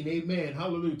 13. Amen.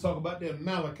 Hallelujah. Talk about the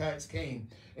Amalekites came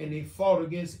and they fought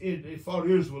against it. They fought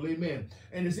Israel. Amen.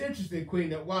 And it's interesting, Queen,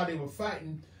 that while they were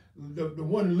fighting, the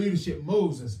one in leadership,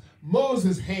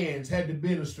 Moses' hands had to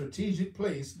be in a strategic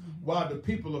place while the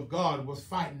people of God was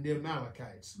fighting the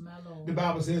Amalekites. The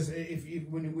Bible says,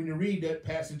 when you read that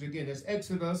passage again, it's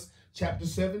Exodus chapter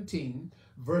 17,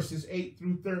 verses 8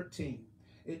 through 13.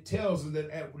 It tells us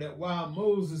that while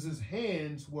Moses'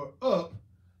 hands were up,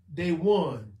 they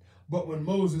won. But when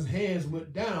Moses' hands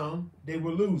went down, they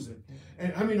were losing.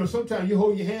 And I mean, sometimes you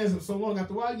hold your hands up so long,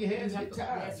 after a while your hands get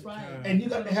tired. That's right. And you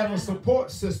got to have a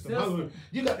support system.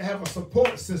 You got to have a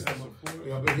support system.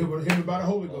 Hear me about the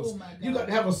Holy Ghost. You got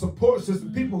to have a support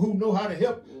system. People who know how to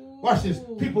help. Watch this.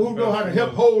 People who know how to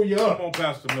help hold you up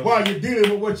while you're dealing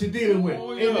with what you're dealing with.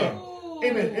 Amen.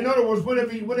 Amen. In other words,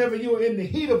 whenever you're in the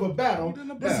heat of a battle,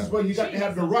 this is where you got to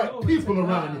have the right people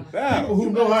around you. People who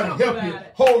know how to help you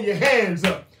hold your hands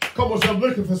up. Come on, so I'm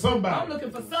looking for somebody. I'm looking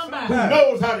for somebody who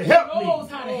knows how to help me. Knows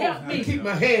how to help me. Keep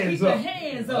my hands up. Keep my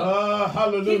hands up.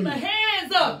 Hallelujah. Keep my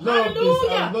hands up. Hallelujah.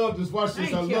 Hallelujah. I love this. Watch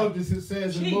this. I love this. It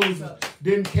says in Moses,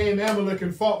 then came Amalek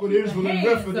and fought with Israel and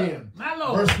Rephidim.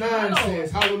 Verse 9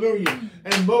 says, hallelujah.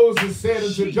 And Moses said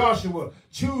unto Joshua,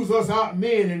 choose us out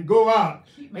men and go out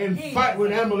and fight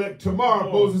with Amalek tomorrow,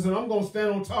 Moses, and I'm going to stand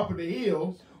on top of the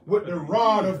hill with the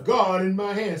rod of God in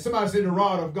my hand. Somebody say the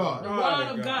rod of God. The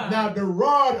rod of God. Now, the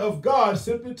rod of God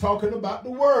simply talking about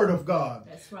the word of God.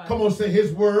 That's right. Come on, say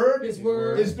his word. His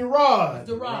word is the rod. It's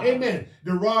the rod. Amen.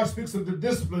 The rod speaks of the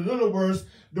discipline. In other words,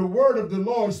 the word of the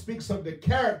Lord speaks of the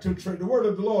character trait. The word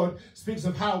of the Lord speaks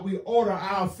of how we order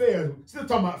our affairs. Still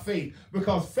talking about faith,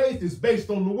 because faith is based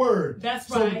on the word. That's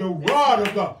right. So the rod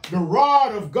of God, the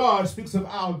rod of God speaks of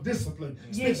our discipline,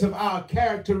 speaks of our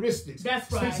characteristics.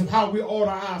 That's right. Speaks of how we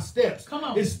order our steps. Come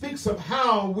on. It speaks of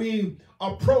how we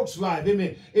approach life.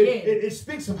 Amen. It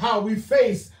speaks of how we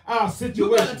face our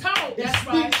situation. It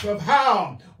speaks of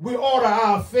how we order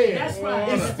our affairs. That's right.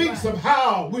 It speaks of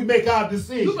how we make our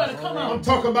decisions. You better come on. I'm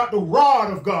talking about the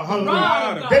rod of God.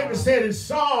 Hallelujah. David said in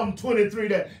Psalm 23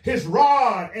 that his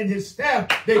rod and his staff,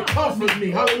 they comfort me.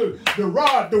 Hallelujah. The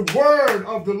rod, the word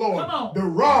of the Lord. Come on. The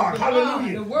rod. The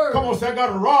hallelujah. Rod, the word. Come on, say I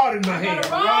got a rod in my hand. I got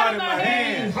a rod in my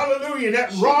hand. Hallelujah.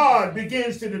 That rod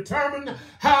begins to determine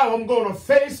how I'm going to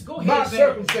face my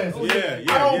circumstances. I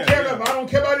don't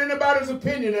care about anybody's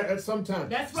opinion at sometimes.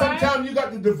 That's right. Sometimes you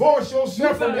got to divorce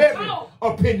yourself from every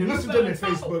opinion. Listen to me,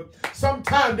 Facebook.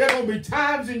 Sometimes there are going to be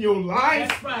times in your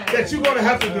life that you're going to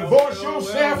have to divorce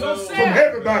yourself from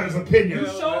everybody's opinion.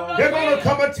 There's going to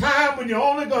come a time when you're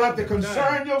only going to have to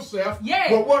concern yourself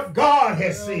with what God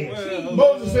has said.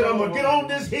 Moses said, I'm going to get on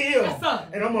this hill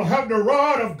and I'm going to have the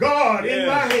rod of God in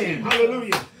my hand.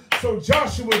 Hallelujah. So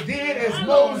Joshua did as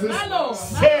Moses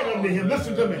said unto him.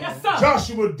 Listen to me.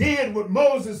 Joshua did what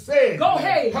Moses said. Go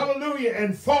ahead. Hallelujah.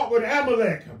 And fought with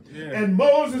Amalek. And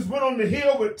Moses went on the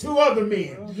hill with 2 other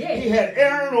men. He had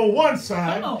Aaron on one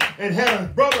side and had a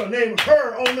brother named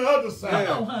Hur on the other side.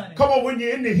 Come on, when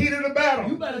you're in the heat of the battle,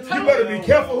 you better be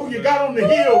careful who you got on the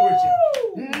hill with you.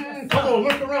 Come on,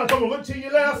 look around. Come on, look to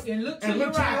your left and look to your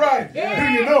right. Do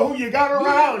you know who you got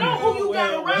around you?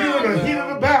 You're in the heat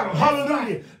of the battle.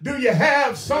 Hallelujah. Do you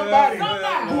have somebody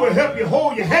who will help you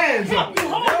hold your hands up?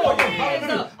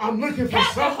 I'm looking for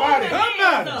somebody.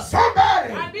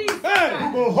 Somebody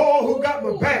who will hold, who got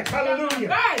my back. Hallelujah.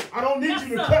 I don't need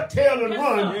you to cut tail and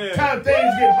run. Time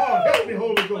things get hard. Help me,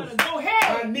 Holy Ghost.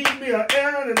 I need me an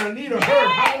Aaron and I need a Hur.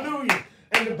 Hallelujah.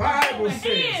 And the Bible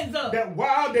says that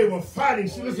while they were fighting,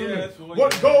 see, listen to me,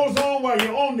 what goes on while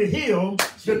you're on the hill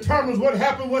determines what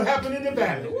happened in the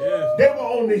valley. They were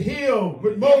on the hill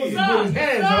with Moses with his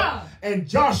hands up, and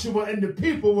Joshua and the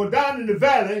people were down in the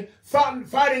valley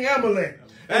fighting Amalek.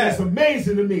 And it's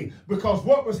amazing to me because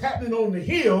what was happening on the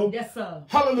hill,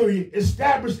 hallelujah,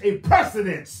 established a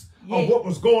precedence of what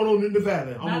was going on in the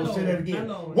valley. I'm going to say that again.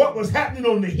 What was happening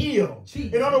on the hill,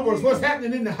 in other words, what's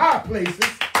happening in the high places,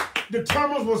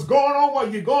 determines what's going on while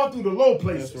you're going through the low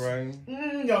places. That's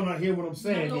right. Y'all not hear what I'm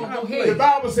saying. The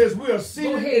Bible says we are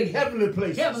seated in heavenly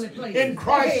places. In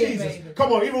Christ Jesus. Baby.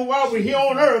 Come on, even while we're here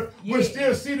on earth, we're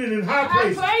still seated in high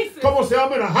places. Come on, say,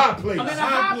 I'm in a high place. I'm in a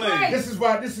high place.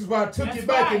 This is why I took you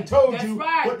back and told you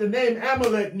what the name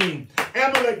Amalek means.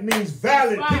 Amalek means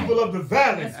valley, people of the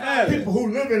valley, people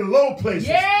who live in low places.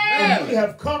 And we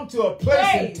have come to a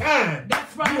place in time.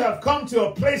 You have come to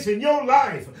a place in your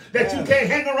life that you can't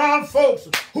hang around folks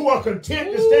who are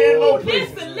content to stay in low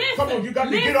places. Come on, you got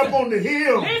to get up on the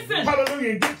hill.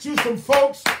 Hallelujah. And get you some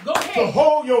folks to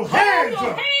hold your hands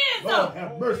up. Lord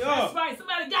have mercy. That's right.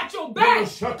 Somebody got your back.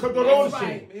 That's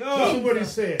right. Listen what he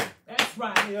said. That's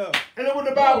right. And then what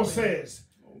the Bible says.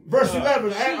 Verse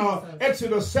 11,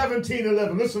 Exodus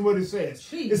 17:11. Listen what it says.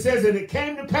 It says, and it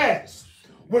came to pass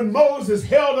when Moses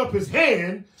held up his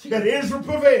hand that Israel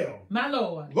prevailed. My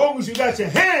Lord. As long as you got your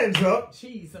hands up,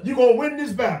 you're going to win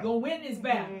this battle. You're going to win this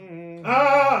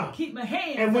battle. Keep my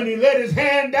hands And when he let his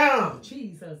hand down,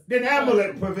 Jesus. Then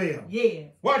Amalek prevailed. Yeah.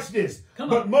 Watch this.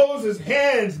 But Moses'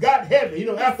 hands got heavy. You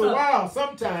know, after a while,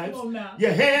 sometimes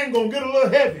your hand going to get a little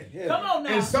heavy. Come on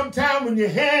now. And sometimes when your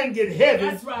hand get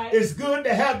heavy, it's good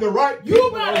to have the right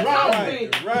people around you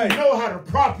who know how to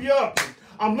prop you up.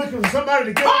 I'm looking for somebody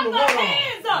to get on the wall.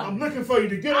 I'm looking for you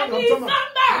to get on the wall.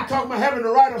 I'm talking about having the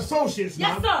right associates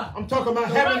now. Yes, sir. I'm talking about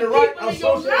having the right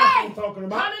associates. I'm talking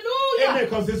about. Hallelujah. Amen.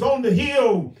 Because it's on the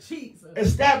hill. Jesus.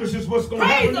 Establishes what's going to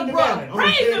happen in the valley. I'm going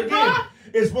to say it again.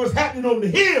 It's what's happening on the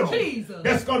hill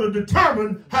that's going to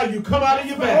determine how you come out of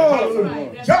your valley.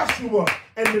 Hallelujah. Joshua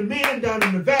and the men down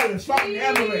in the valley fighting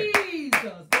Amalek.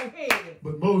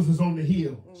 But Moses on the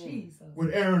hill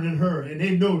with Aaron and her. And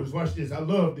they noticed, watch this, I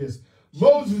love this.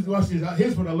 Moses, watch this,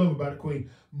 here's what I love about it, Queen.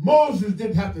 Moses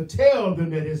didn't have to tell them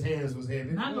that his hands was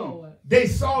heavy. My Lord. They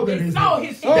saw that his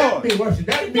hands. That means, watch it,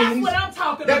 that that's means, what I'm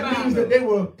talking that about. means that they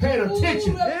were paying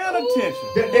attention.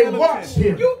 That they watched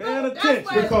him. Paying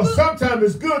attention. Because sometimes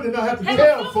it's good to not have to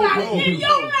tell folks what to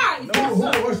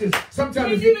do. Watch this.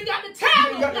 Sometimes you even got to tell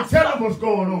them. You got to tell them what's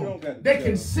going on. They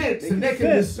can sense and they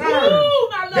can discern.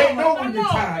 They know when you're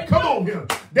tired. Come on here.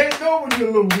 They know when you're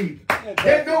a little weak.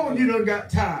 They know when you done got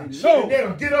tired.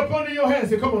 They'll get up under your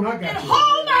hands and say, come on, I got you.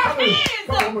 Hold my hands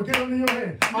up. I'm going to get under your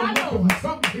hand. I'm looking for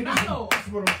something. This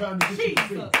is what I'm trying to get you to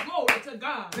see. Glory to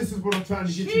God. This is what I'm trying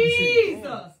to get you to see.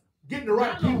 Jesus. Getting the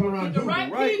right people around you. The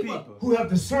right people. Who have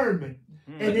discernment.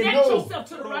 And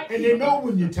they know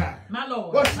when you're tired. My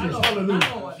Lord. Watch this.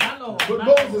 Hallelujah. My Lord. But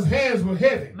Moses' hands were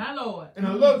heavy. My Lord. And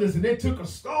I love this. And they took a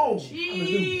stone.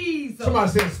 Jesus.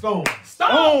 Somebody said stone.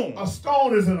 Stone. A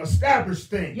stone is an established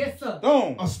thing. Yes, sir.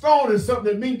 Stone. A stone is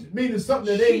something that means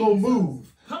something that ain't going to move.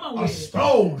 Come on, a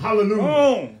stone.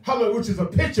 Hallelujah. Hallelujah. Which is a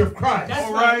picture of Christ. That's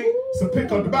all right. So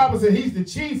because the Bible says he's the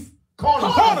chief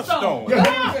cornerstone.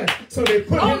 Yeah, so they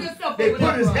put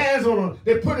his hands on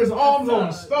they put his arms on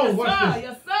a stone. Watch this.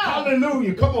 Yes, sir.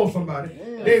 Hallelujah. Come on, somebody.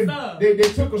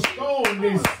 They took a stone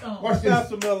and watch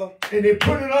this. And they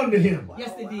put it under him.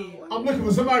 Yes, they did. I'm looking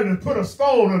for somebody to put a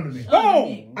stone under me.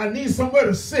 Stone. I need somewhere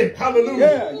to sit.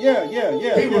 Hallelujah.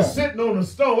 Yeah. He was sitting on the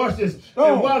stone. Watch this.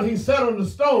 And while he sat on the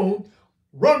stone,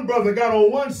 one brother got on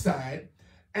one side,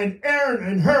 and Aaron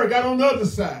and Hur got on the other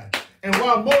side. And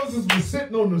while Moses was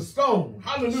sitting on the stone,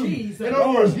 hallelujah. Jesus. In other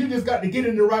words, you just got to get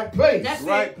in the right place. That's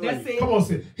it. That's it. Come on,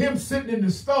 sit. Him sitting in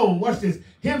the stone, watch this.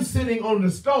 Him sitting on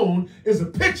the stone is a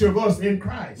picture of us in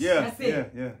Christ. Yeah. That's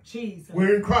it. Yeah. Jesus.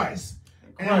 We're in Christ.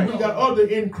 And we got other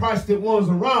in Christed ones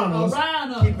around us,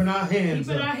 keeping our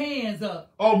hands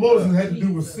up. All Moses had to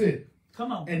do was sit.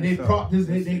 Come on. And they propped his,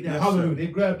 hallelujah. They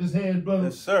grabbed his hand, brother.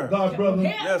 Yes, sir. God's brother.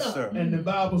 Yes, sir. And the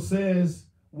Bible says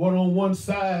one on one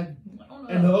side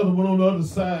and the other one on the other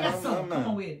side. Yes, sir. Come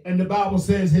on with it. And the Bible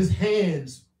says his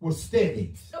hands were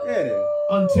steady.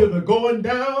 Until the going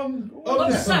down of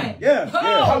the sun. Yeah.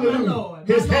 Hallelujah.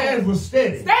 His hands were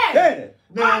steady.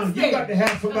 Now, you got to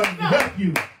have somebody to help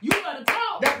you. You got to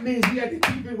talk. That means he had to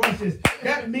keep it, watch this.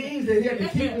 That means that he had to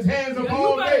keep his hands up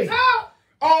all day. Talk.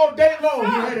 All day long,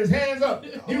 he had his hands up.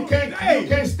 You can't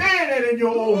stand that in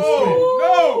your own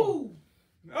strength.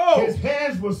 No. His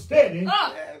hands were steady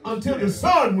until the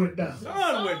sun went down.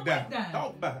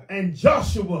 Talk about it. And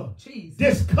Joshua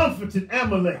discomfited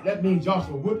Amalek. That means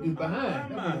Joshua whipped his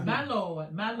behind. My Lord.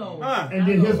 And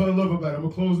then here's what I love about it. I'm going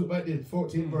to close it by this.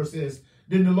 14 verse says,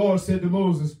 then the Lord said to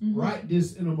Moses, write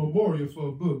this in a memorial for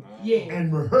a book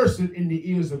and rehearse it in the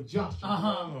ears of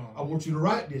Joshua. I want you to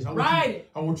write this. I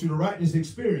want you to write this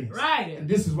experience. And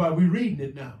this is why we're reading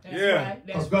it now.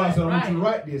 Because God said, I want you to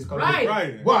write this.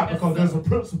 Why? Because there's a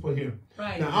principle here.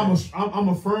 Now, I'm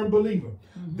a firm believer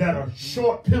that a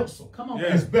short pencil Come on,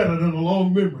 is better than a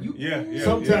long memory.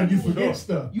 Sometimes you forget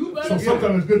stuff. So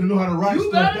sometimes it's good to know how to write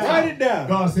stuff down. Write it down.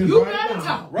 God says write it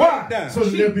down. Write it down. So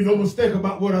that there'll be no mistake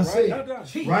about what I say.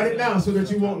 Write it down so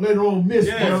that you won't later on miss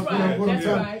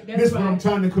what I'm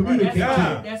trying to communicate to you.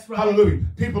 That's right. Hallelujah.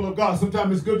 People of God,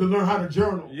 sometimes it's good to learn how to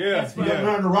journal. Yes. You gotta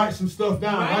learn to write some stuff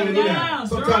down. Write it down.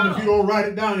 Sometimes if you don't write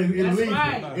it down, it'll leave you.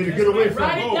 It'll get away from you.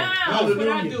 Write it down.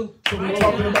 Hallelujah. So we're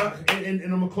talking about, and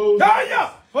I'm going to close.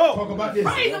 Talk about this.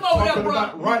 Praise him over there, bro.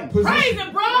 About right position. Praise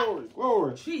him, bro.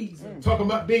 Glory. Jesus. Talking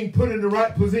about being put in the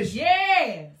right position.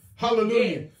 Yes.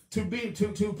 Hallelujah. Yes.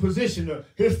 To position her.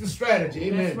 Here's the strategy.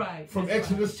 Amen. That's right. From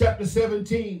Exodus chapter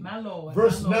 17. My Lord.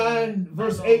 Verse 9,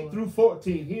 verse 8 through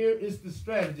 14. Here is the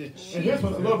strategy. And here's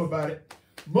what I love about it.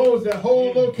 Moses, that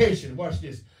whole location. Watch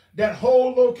this. That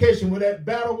whole location where that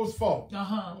battle was fought.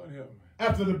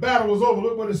 After the battle was over,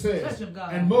 look what it says.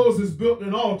 And Moses built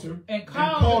an altar and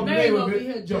called the name of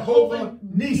it Jehovah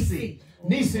Nissi.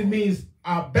 Nissi means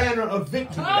our banner of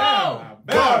victory.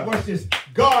 God, watch this.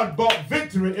 God brought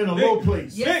victory in a low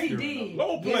place. Yes, he did.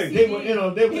 Low place. They were in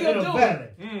a valley.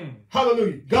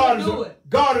 Hallelujah.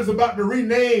 God is about to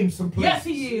rename some places. Yes,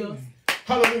 he is.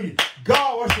 Hallelujah.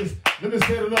 God, watch this. Let me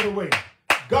say it another way.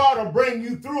 God will bring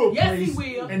you through a place he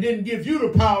will. and then give you the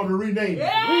power to rename it.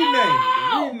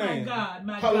 Oh, my God,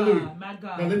 my Hallelujah. God, my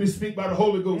God. Now let me speak by the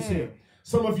Holy Ghost here.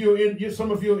 Some of you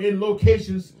are in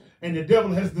locations, and the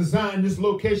devil has designed this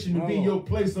location to be your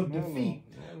place of defeat.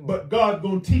 But God's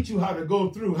going to teach you how to go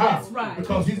through. How? That's right.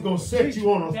 Because he's going to set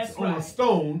you on a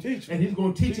stone, and he's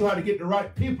going to teach you how to get the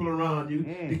right people around you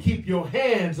to keep your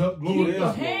hands up. Glory to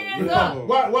God. Hands up.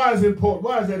 Why is it important?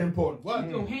 Why is that important?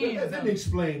 Let me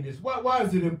explain this. Why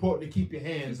is it important to keep your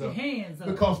hands up?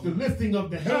 Because the lifting of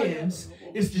the hands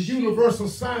is the universal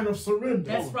sign of surrender.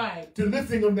 That's right. The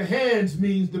lifting of the hands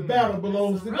means the battle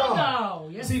belongs to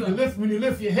God. Yes, see, when you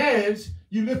lift your hands,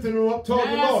 you lifting them up toward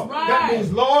the Lord. Right. That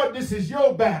means, Lord, this is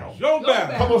your battle. Your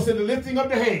battle. Come on, say the lifting of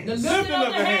the hands. The lifting of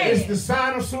the hands. It's the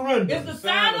sign of surrender. It's the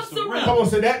sign of surrender. Come on,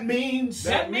 say that means.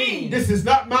 This is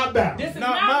not my battle. This is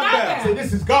not my battle. Say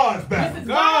this is God's battle. This is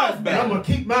God's battle. And I'm going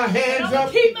to keep my hands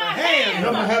up. Keep my hands and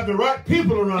I'm going to have the right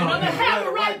people around. And I'm going to have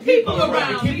the right people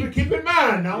around. Keep in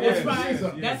mind now. That's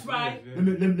right. That's right. Let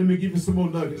me give you some more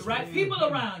nuggets. The right people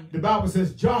around you. The Bible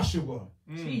says Joshua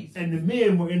and the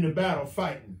men were in the battle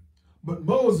fighting. But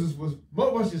Moses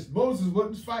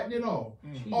wasn't fighting at all.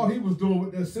 All he was doing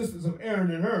with the assistance of Aaron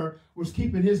and Hur was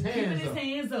keeping his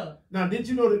hands up. Now, did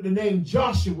you know that the name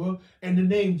Joshua and the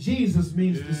name Jesus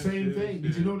means the same thing?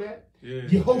 Did you know that?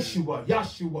 Yehoshua,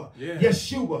 Yahshua,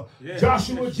 Yeshua,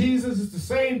 Joshua, Jesus is the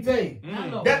same thing.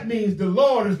 That means the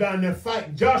Lord is down there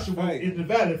fighting. Joshua is in the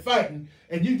valley fighting,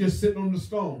 and you just sitting on the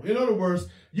stone. In other words,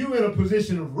 you in a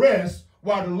position of rest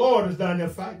while the Lord is down there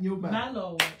fighting your battle. My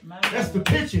Lord. That's the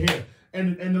picture here.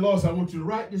 And the Lord said, I want you to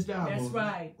write this down. That's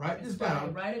right. Write this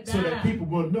down. Write it down. So that people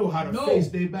will know how to face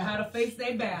their battle. How to face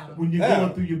their battle. When you're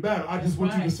going through your battle, I just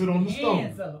want you to sit on the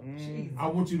stone. I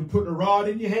want you to put the rod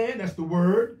in your hand. That's the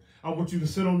word. I want you to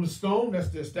sit on the stone. That's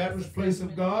the established place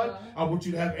of God. I want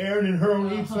you to have Aaron and Hur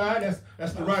on each side.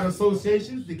 That's the right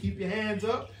associations to keep your hands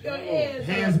up.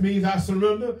 Hands means I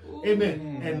surrender.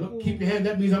 Amen. And look, keep your hand.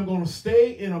 That means I'm going to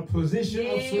stay in a position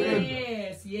of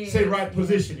surrender. Say right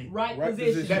positioning. Right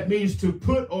position. That means to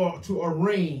put or to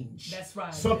arrange. That's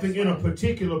right. Something in a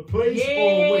particular place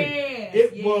or way.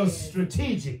 It was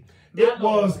strategic. It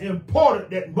was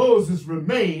important that Moses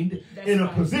remained in a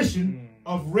position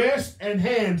of rest and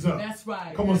hands up. That's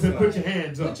right. Come on, say, put your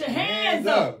hands up. Put your hands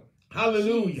up.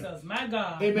 Hallelujah. Jesus, my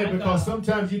God. Amen. Because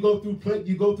sometimes you go through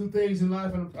things in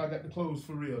life, and I got to close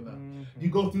for real now. You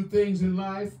go through things in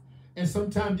life, and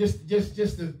sometimes just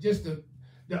the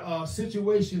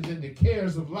situations and the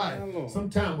cares of life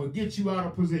sometimes will get you out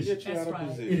of position.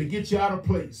 It'll get you out of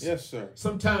place. Yes, sir.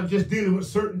 Sometimes just dealing with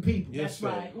certain people. Yes,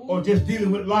 sir. Or just dealing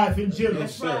with life in general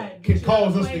can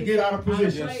cause us to get out of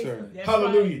position. Yes, sir.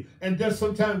 Hallelujah. And then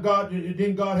sometimes God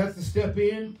has to step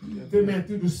in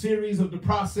through the series of the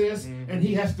process, and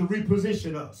he has to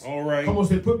reposition us. All right. Come on,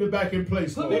 say, put me back in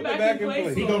place. Put me back in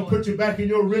place. He's going to put you back in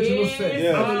your original set.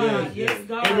 Yes,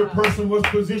 God. Every person was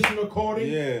positioned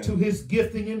according to his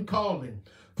gifting and calling.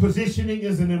 Positioning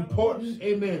is an important,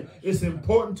 it's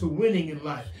important to winning in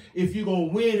life. If you're going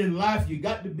to win in life, you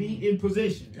got to be in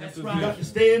position. That's right. You got to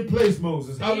stay in place,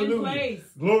 Moses. Hallelujah. Place.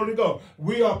 Glory to God.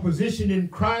 We are positioned in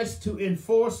Christ to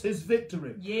enforce his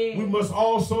victory. Yeah. We must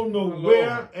also know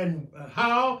where and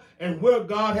how and where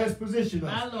God has positioned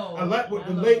us. I like what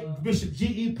the late Bishop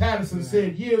G.E. Patterson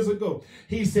said years ago.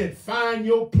 He said, find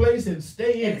your place and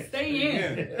stay in it.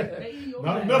 Stay in.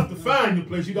 Not enough to find your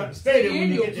place. You got to stay there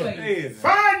when you get there.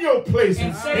 Find find your place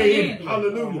and stay in it.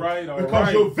 Hallelujah.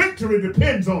 Because your victory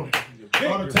depends on it. A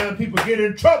lot of times people get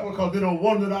in trouble because they don't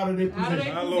want it out of their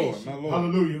position. My Lord.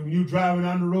 Hallelujah. When you're driving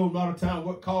down the road, a lot of times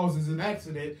what causes an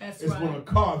accident is when a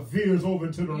car veers over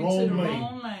into the wrong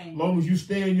lane. As long as you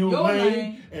stay in your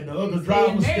lane and the other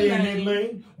drivers stay in their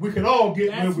lane, we can all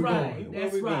get where we're going.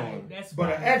 That's right.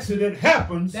 But an accident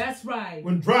happens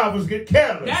when drivers get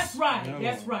careless. That's right.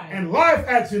 And life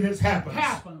accidents happen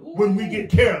when we get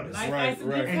careless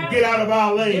and get out of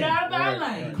our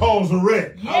lane. Cause a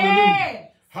wreck. Hallelujah.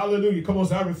 Hallelujah. Come on,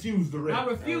 say, I refuse the wreck. I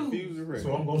refuse the wreck.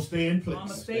 So I'm going to stay in place. I'm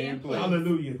going to stay in place.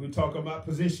 Hallelujah. We're talking about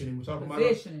positioning. We're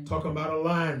talking about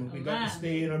alignment. We got to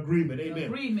stay in agreement.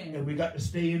 Amen. And we got to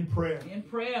stay in prayer.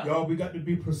 Y'all, we got to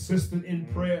be persistent in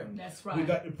prayer. That's right. We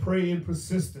got to pray in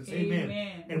persistence.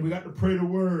 Amen. And we got to pray the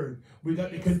word. We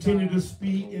got to continue to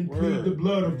speak and plead the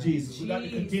blood of Jesus. We got to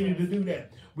continue to do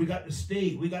that. We got to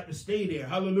stay. We got to stay there.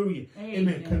 Hallelujah.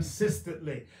 Amen.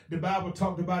 Consistently. The Bible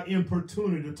talked about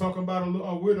importunity. Talking about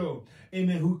a widow.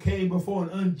 Amen. Who came before an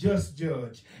unjust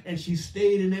judge. And she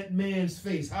stayed in that man's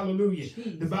face. Hallelujah.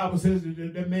 Jesus. The Bible says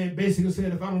that man basically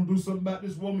said, if I don't do something about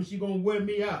this woman, she's going to wear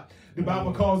me out. The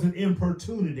Bible calls it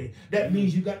importunity. That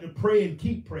means you got to pray and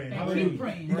keep praying.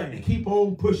 Hallelujah. You got to keep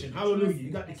on pushing. Hallelujah.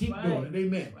 You got to keep doing it.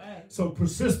 Amen. So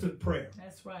persistent prayer.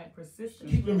 That's right. Persistent.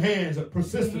 Keep them hands up.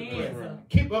 Persistent prayer.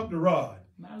 Keep up the rod.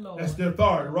 My Lord. That's the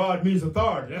authority. Rod means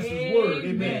authority. That's his word.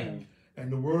 Amen. And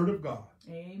the word of God.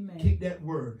 Amen. Keep that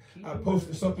word. I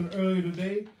posted something earlier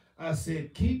today. I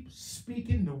said, keep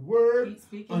speaking the word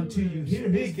until you hear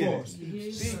his voice.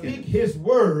 Speak his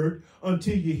word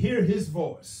until you hear his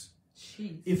voice.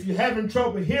 If you're having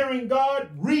trouble hearing God,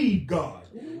 read God.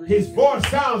 His voice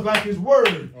sounds like his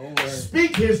word.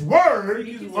 Speak his word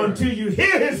until you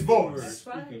hear his voice.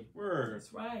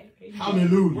 That's right.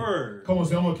 Hallelujah. Come on,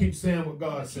 say, I'm going to keep saying what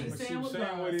God says.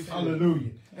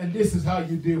 Hallelujah. And this is how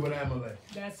you deal with Amalek.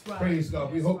 That's right. Praise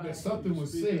God. We hope that something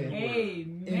was said.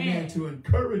 Amen. To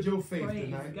encourage your faith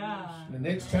tonight. The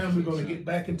next time we're going to get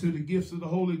back into the gifts of the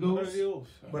Holy Ghost.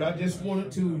 But I just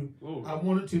wanted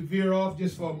to veer off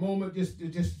just for a moment, just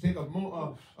take a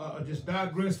moment, just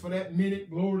digress for that minute.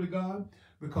 Glory to God.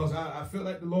 Because I felt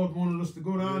like the Lord wanted us to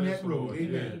go down that road.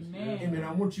 Amen.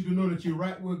 I want you to know that you're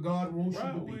right where God wants you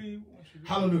to be.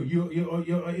 Hallelujah.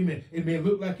 Amen. It may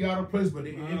look like you're out of place, but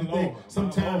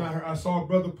sometimes I saw a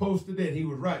brother post today, and he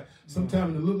was right.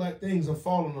 Sometimes it look like things are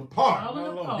falling apart.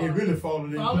 They're really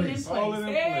falling in place.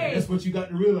 That's what you got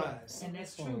to realize. And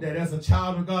that's true. That as a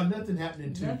child of God, nothing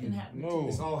happening to you. No.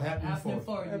 It's all happening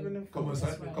for you. Come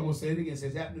on, say it again. Say,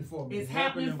 it's happening for me. It's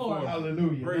happening for you.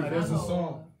 Hallelujah. Now, there's a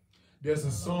song. There's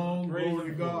a song. Glory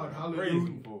to God.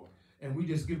 Hallelujah. And we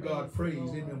just give God praise.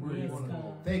 Amen. We want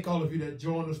to thank all of you that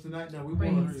joined us tonight. Now we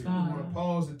want to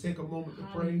pause and take a moment to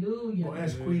pray. We're going to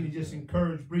ask Queen to just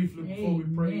encourage briefly before we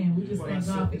pray. We just thank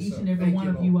God for each and every one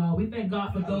of you all. We thank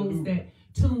God for those that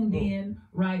tuned in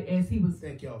right as he was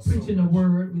preaching the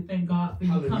word. We thank God for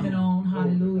you coming on.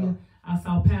 Hallelujah. I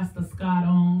saw Pastor Scott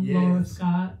on, Lord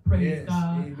Scott. Praise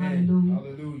God. Amen.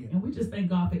 Hallelujah. And we just thank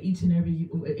God for each and every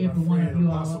one of you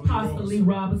all. Apostle Lee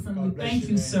Robinson, we thank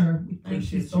you, sir. We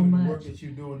thank you so much. Work that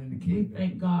you're doing in the kingdom. We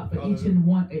thank God for each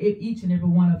and every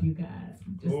one of you guys.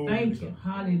 Just thank you.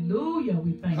 Hallelujah.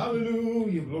 We thank you.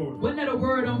 Hallelujah, Lord. Wasn't that a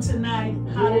word on tonight?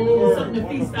 Hallelujah. Something to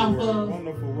feast off of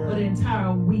for the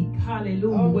entire week.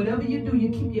 Hallelujah. Whatever you do, you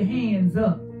keep your hands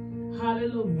up.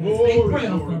 Hallelujah. Stay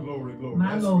prayerful.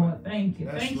 My Lord, thank you.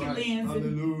 Thank you, Lindsay.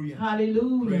 Hallelujah.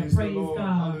 Hallelujah. Praise God.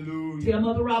 Hallelujah. Tell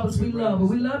Mother Roberts we love her.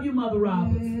 We love you, Mother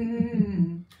Roberts.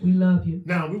 We love you.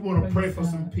 Now, we want to pray for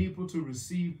some people to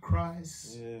receive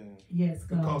Christ. Yes,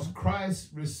 God. Because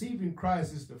receiving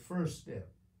Christ is the first step.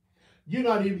 You're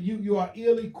not even, you are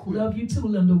ill-equipped. Love you too,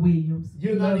 Linda Williams.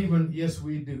 You're not even, yes,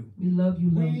 we do. We love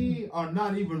you, Linda. We are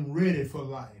not even ready for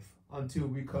life until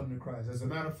we come to Christ. As a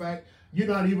matter of fact, you're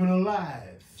not even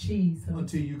alive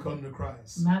until you come to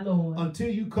Christ. My Lord. Until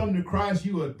you come to Christ,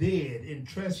 you are dead in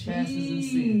trespasses and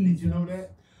sin. Did you know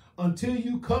that? Until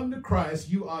you come to Christ,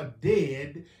 you are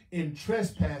dead in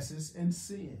trespasses and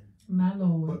sin. My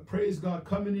Lord. But praise God,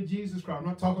 coming to Jesus Christ. I'm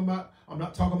not talking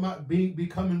about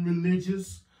becoming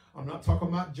religious. I'm not talking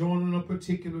about joining a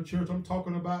particular church. I'm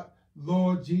talking about,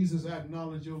 Lord Jesus, I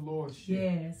acknowledge your Lordship.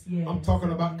 Yes. I'm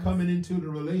talking about coming into the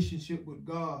relationship with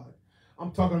God.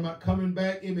 I'm talking about coming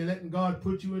back, amen, letting God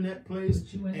put you in that place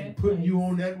and putting you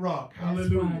on that rock. That's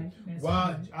hallelujah. Right.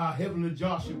 While our heavenly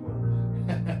Joshua,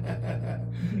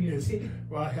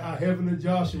 our heavenly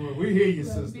Joshua, we hear you,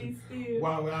 sister.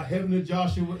 While our heavenly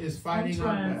Joshua is fighting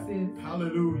our battle.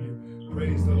 Hallelujah.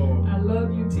 Praise the Lord. I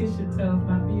love you, Tisha Tuff,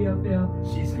 my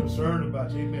BFF. She's concerned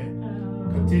about you, amen.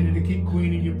 Continue to keep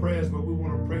Queen in your prayers, but we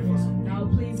want to to pray for some people. No,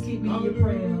 please keep me in your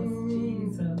prayers.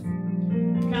 Jesus.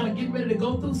 Kind of getting ready to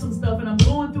go through some stuff, and I'm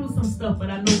going through some stuff, but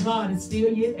I know God is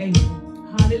still yet able.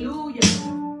 Hallelujah.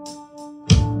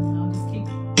 I'll just keep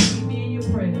me in your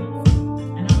prayers.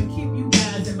 And I'm going to keep you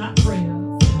guys in my prayers.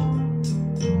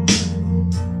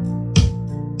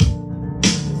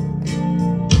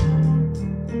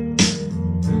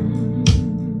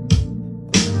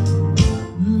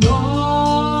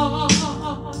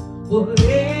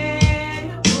 Whatever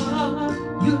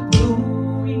you're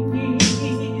doing in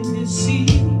this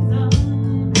season,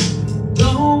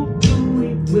 don't do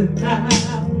it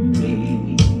without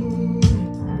me.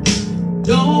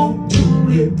 Don't do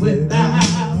it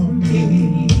without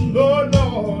me. Lord,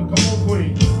 Lord, come on,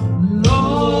 Queen.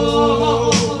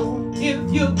 Lord, if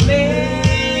you're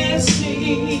blessing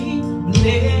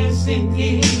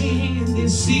in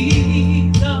this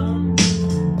season,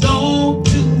 don't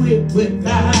do it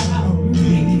without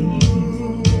me.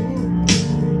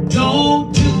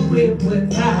 Don't do it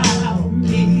without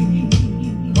me.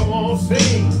 Come on,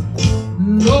 sing.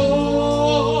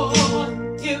 Lord,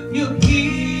 if you're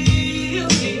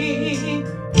healing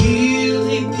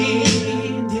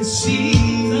in this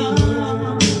season,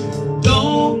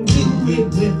 don't do it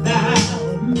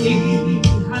without me.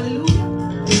 Hallelujah.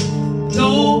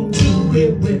 Don't do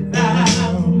it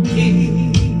without me.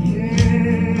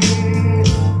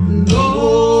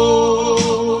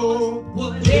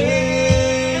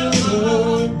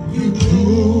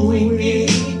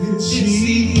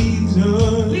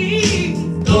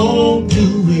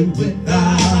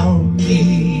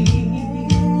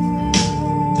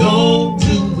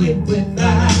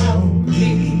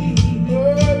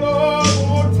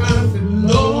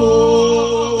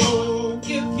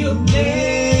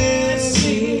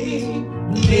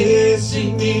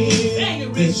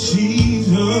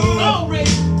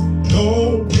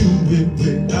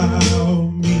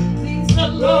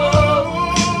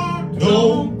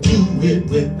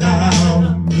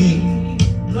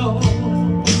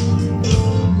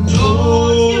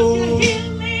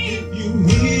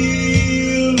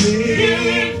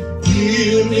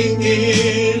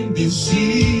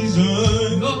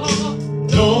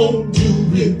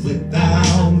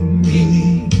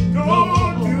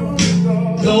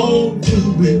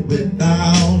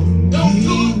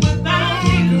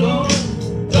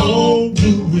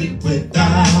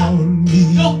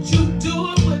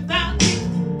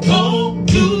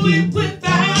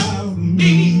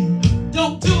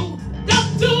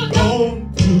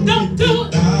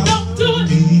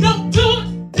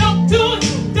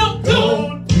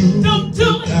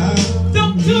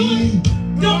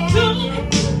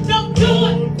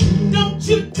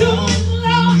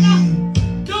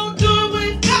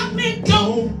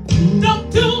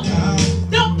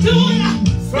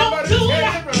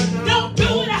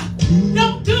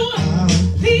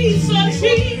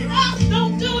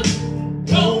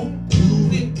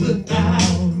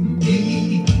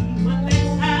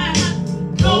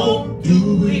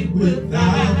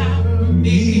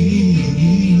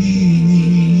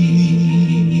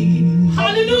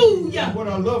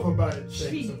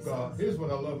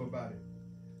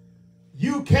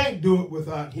 You can't do it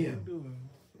without him,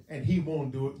 and he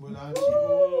won't do it without you.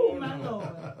 Oh, my Lord.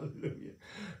 Hallelujah.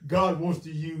 God wants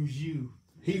to use you.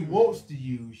 He wants to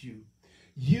use you.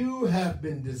 You have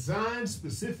been designed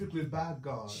specifically by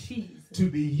God to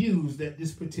be used at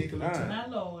this particular time. My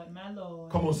Lord, my Lord.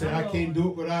 Come on, say, I can't do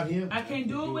it without him. I can't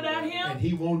do it without him. And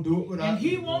he won't do it without me. And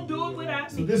he won't do it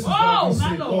without me. So this is what we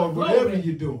say, Lord, whatever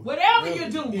you're doing. Whatever you're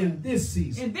doing. In this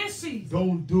season. In this season.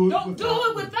 Don't do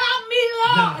it without me,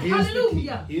 Lord. Now,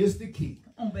 hallelujah. Here's the key.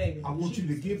 Come on, baby. I want you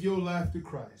to give your life to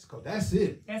Christ, because that's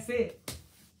it. That's it.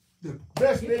 The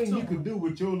best thing you can do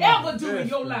with your life ever do in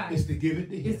your life is to give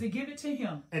it to him. Is to give it to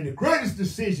him. And the greatest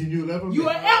decision you'll ever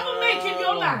make in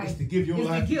your life is to give your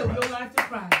life to Christ. Your life to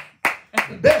Christ. That's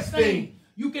the best thing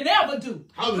you can ever do.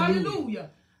 Hallelujah.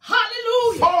 Hallelujah.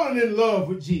 Hallelujah. Falling in love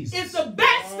with Jesus. It's the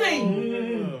best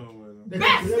thing.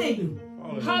 Best thing.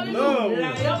 Hallelujah.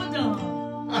 That I ever done.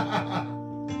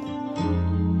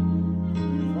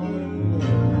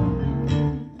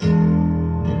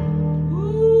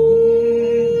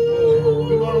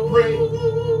 Pray.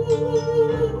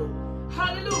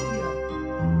 Hallelujah.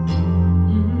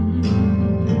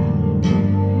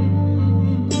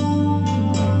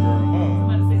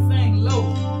 Somebody say, sing low.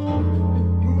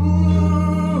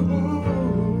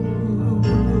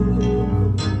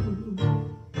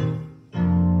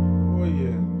 Oh,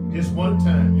 yeah. Just one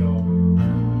time, y'all.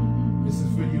 This is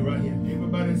for you right here.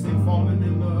 Everybody say, falling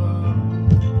in love.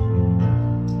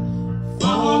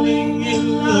 Falling in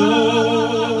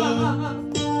love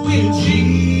with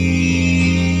Jesus.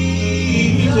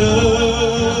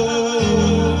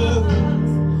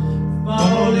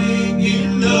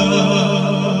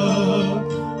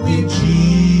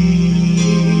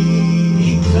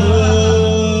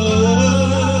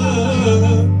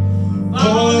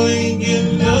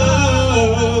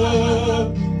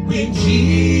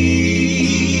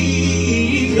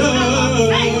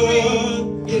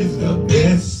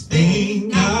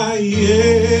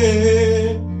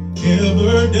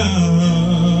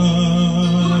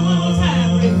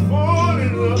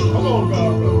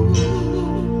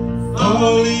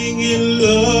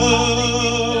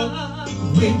 love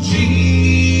with Jesus.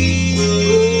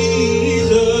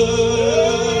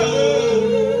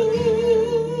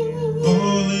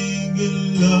 Falling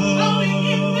in love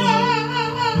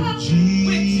with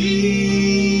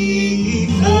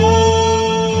Jesus.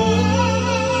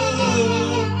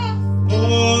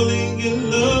 Falling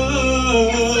in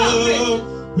love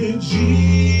with Jesus.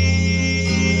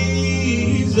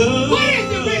 What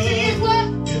is it, Richard? It's what?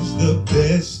 It's the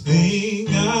best thing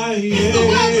I am.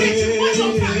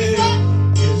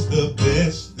 It's the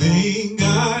best thing I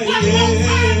am.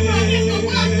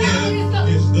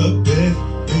 It's the best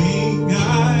thing I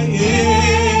am.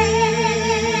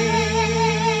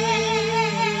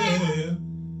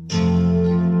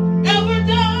 Ever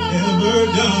done. Ever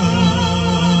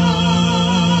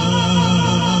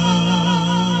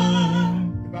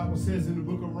done. The Bible says in the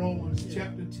book of Romans,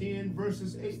 chapter 10,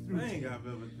 verses 8 through 10.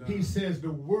 He says,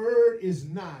 the word is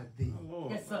nigh thee.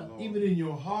 Yes, sir. Even in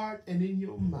your heart and in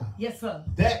your mouth. Yes, sir.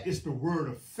 That is the word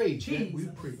of faith Jesus. that we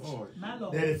preach. My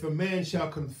Lord. That if a man shall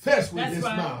confess with That's his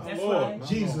right. mouth, That's right.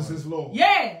 Jesus is Lord.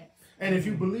 Yeah. And if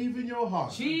you believe in your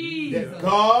heart Jesus. that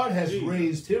God has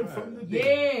raised him from the dead,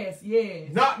 Yes,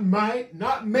 yes. not might,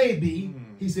 not maybe,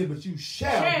 he said, but you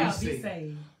shall be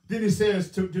saved. Then he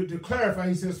says, to clarify,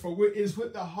 he says, for it is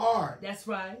with the heart That's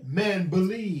right. man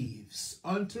believes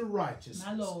unto righteousness,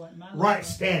 My Lord, my Lord. right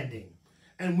standing.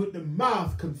 And with the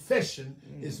mouth, confession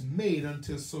is made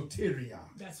unto soteria,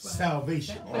 That's right.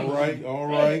 salvation. All right, all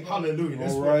right. Hallelujah.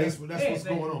 That's, All what, right. that's what's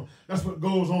going on. That's what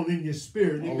goes on in your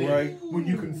spirit. All Amen. right. When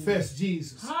you confess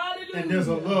Jesus. Hallelujah. And there's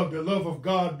a love, the love of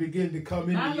God begin to come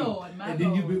into My you. Lord, my and then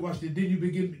Lord.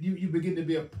 you begin to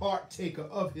be a partaker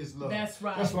of his love. That's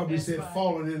right. That's why we That's said right.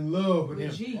 falling in love with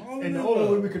him. Jesus. And the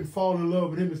only way we can fall in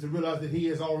love with him is to realize that he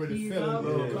has already He's fell in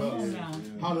already- love with Come us.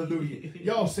 on now. Hallelujah.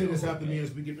 Y'all say this after me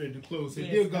as we get ready to close. Say,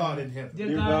 Yes, dear God. God in heaven,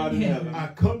 Dear God in heaven. I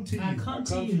come to you. I come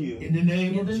to you. In the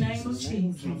name In of the Jesus. name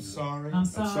of Jesus. I'm sorry. I'm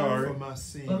sorry for my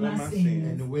sin. for my and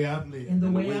sins the way I've lived. and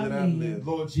the way I've lived.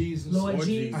 Lord Jesus. Lord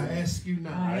Jesus. I ask you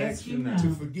now. I ask you now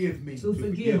to forgive me. to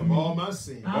forgive of me all my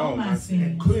sins. all my And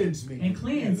sins cleanse me. and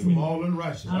cleanse from me all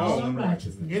unrighteousness. all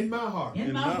unrighteousness. In my heart.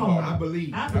 In my heart. I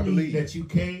believe. I believe that you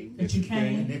came. that you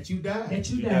came, And that you died. that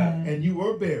you died, And you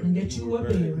were buried. and that you were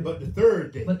buried. But the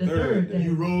third day. But the third day,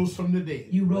 you rose from the dead.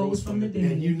 you rose from the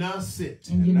dead, And you now sit.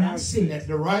 and you now sit at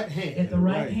the right hand. at the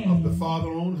right hand of the Father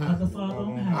on high. of the Father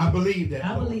on high. I believe that.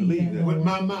 I Lord. believe that, With Lord.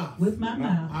 my mouth. With my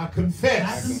mouth, I confess.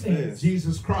 I confess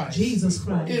Jesus Christ. Jesus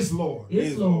Christ is Lord.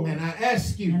 is Lord. And I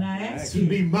ask you. And I ask to you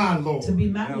be my Lord. to be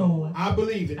my Lord. I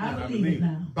believe it I now. believe it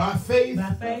now. By faith.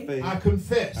 By faith, I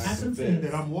confess. I confess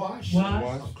that I'm washed.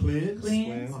 Washed, I'm cleansed.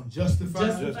 cleansed, I'm justified.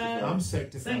 justified, I'm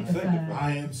sanctified. sanctified.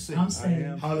 I am saved. I'm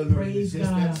saved. Hallelujah. Praise It's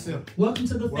just God. that simple. Welcome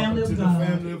to the family Welcome of to God. the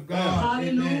family of God.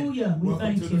 Hallelujah. Amen. We Welcome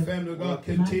thank to you. the family of God.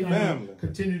 My Continue, God.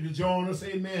 continue to join us.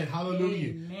 Amen. Hallelujah.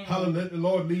 Amen. Hallelujah. Let the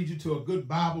Lord lead you to a good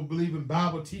Bible believing,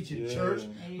 Bible teaching church,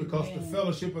 because the Amen.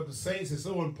 fellowship of the saints is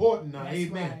so important now. That's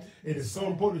Amen. right. It is so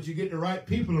important that you get the right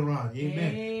people around.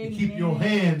 Amen. Amen. And keep your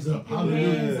hands up. Keep your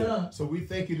Hallelujah. hands up. So we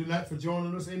thank you tonight for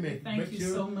joining us. Amen. Thank Make you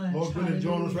sure so much. Lord willing,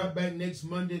 join us Hallelujah. right back next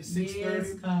Monday at 6:30.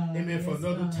 Yes, God. Amen. For Yes,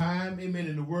 another God. time. Amen.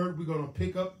 In the Word, we're going to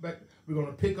pick up back. We're going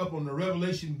to pick up on the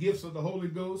revelation gifts of the Holy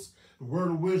Ghost, the word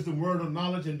of wisdom, word of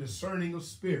knowledge, and discerning of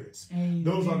spirits. Amen.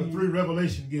 Those are the 3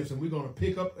 revelation gifts, and we're going to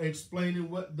pick up explaining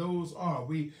what those are.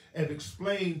 We have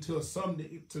explained to some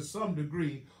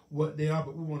degree what they are,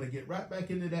 but we want to get right back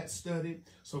into that study.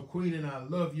 So Queen and I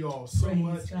love you all so Praise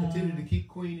much. God. Continue to keep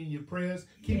Queen in your prayers.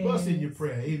 Keep us in your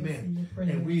prayer. Keep us Amen. in your prayers.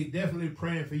 And we definitely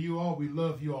praying for you all. We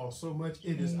love you all so much.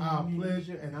 It is our Amen.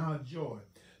 pleasure and our joy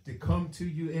to come to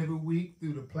you every week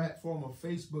through the platform of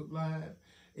Facebook Live.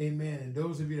 Amen. And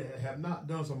those of you that have not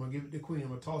done so, I'm going to give it to Queen. I'm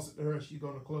going to toss it to her. She's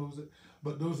going to close it.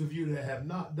 But those of you that have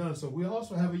not done so, we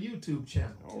also have a YouTube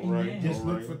channel. All right. Just all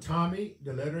look right. for Tommy,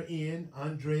 the letter N,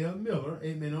 Andrea Miller,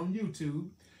 amen, on YouTube.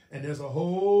 And there's a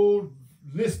whole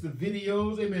list of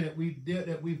videos, amen, that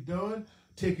we've done.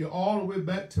 Take you all the way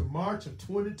back to March of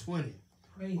 2020.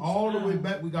 Praise All the God. way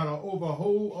back, we got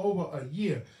over a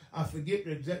year. I forget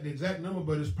the exact number,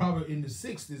 but it's probably in the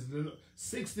 60s,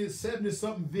 60, 70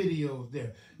 something videos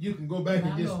there. You can go back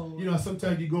and just, Lord. you know,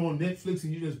 sometimes you go on Netflix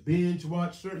and you just binge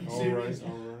watch certain All series.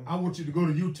 right, all right. I want you to go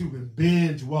to YouTube and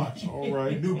binge watch All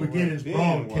right. the New all Beginnings right.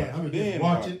 broadcast. I mean, just Binge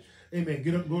watch it. Amen.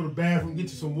 Get up, go to the bathroom, get you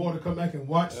some water, come back and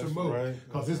watch That's some more. right.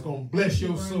 Because it's going to bless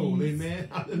your soul. Praise. Amen.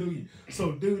 Hallelujah.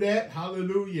 So do that.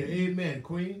 Hallelujah. Amen.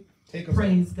 Queen, take us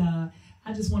Praise God.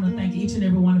 I just want to thank each and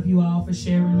every one of you all for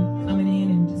sharing, coming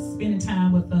in and just spending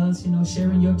time with us, you know,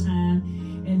 sharing your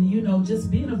time and, you know,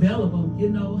 just being available, you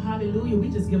know, hallelujah. We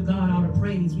just give God all the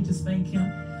praise. We just thank him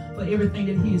for everything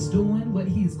that he is doing, what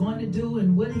he is going to do,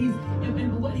 and what he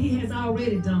has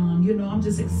already done. You know, I'm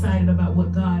just excited about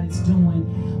what God is doing.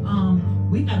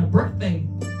 We got a birthday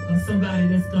of somebody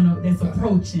that's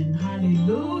approaching.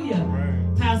 Hallelujah.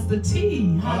 Right. Pastor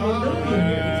T. Hallelujah.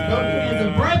 He has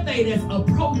a birthday that's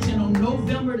approaching on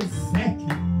November the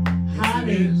 2nd.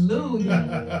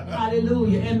 Hallelujah.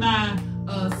 Hallelujah. And my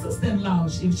sister-in-law,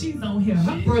 if she's on here,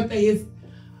 her birthday is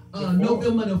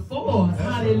November the 4th.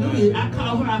 Hallelujah. I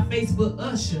call her our Facebook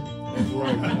usher.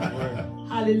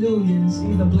 Hallelujah.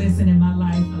 She's a blessing in my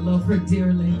life. I love her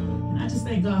dearly. And I just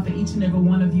thank God for each and every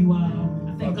one of you all.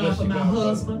 I thank God for my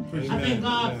husband. I thank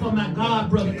God for my God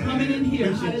brother coming in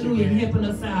here. Hallelujah. And helping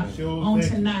us out on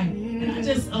tonight. And I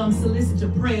just solicit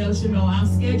your prayers. You know, I'm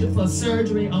scheduled for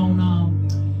surgery on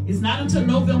it's not until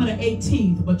November the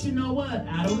 18th, but you know what?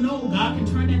 I don't know. God can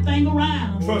turn that thing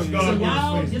around. Trust God. So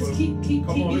y'all just keep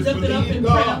me lifted up in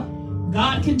prayer.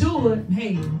 God can do it.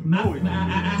 Hey,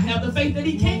 I have the faith that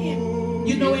he can.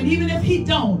 You know, and even if he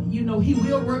don't, you know, he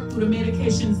will work through the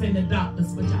medications and the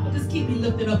doctors. But y'all just keep me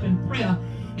lifted up in prayer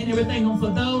and everything. And for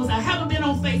those, I haven't been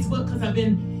on Facebook because I've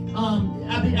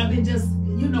been just,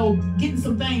 you know, getting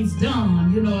some things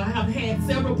done. You know, I have had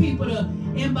several people to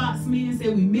inbox me and say,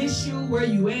 we miss you, where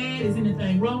you at, is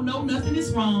anything wrong? No, nothing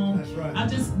is wrong. That's right. I'm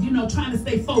just, you know, trying to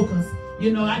stay focused.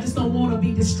 You know, I just don't want to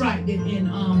be distracted, and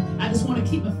I just want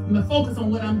to keep my focus on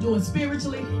what I'm doing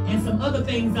spiritually and some other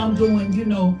things I'm doing, you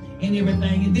know, and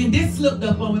everything. And then this slipped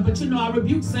up on me, but you know, I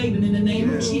rebuke Satan in the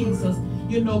name of Jesus.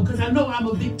 You know, because I know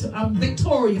I'm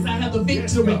victorious. I have a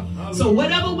victory. Yes, so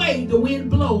whatever way the wind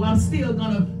blow, I'm still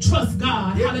gonna trust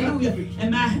God. Yes, hallelujah.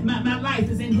 And my life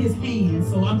is in his hands.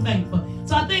 So I'm thankful.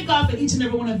 So I thank God for each and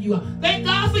every one of you. Thank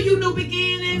God for you new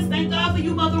beginnings. Thank God for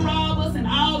you Mother Robbers and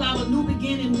all our new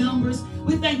beginning members.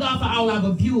 We thank God for all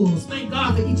our viewers. Thank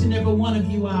God for each and every one of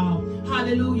you all.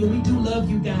 Hallelujah. We do love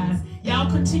you guys.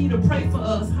 Y'all continue to pray for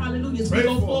us. Hallelujah. As we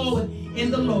go forward in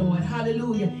the Lord.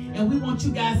 Hallelujah. And we want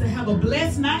you guys to have a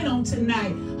blessed night on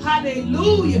tonight.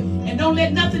 Hallelujah. And don't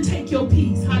let nothing take your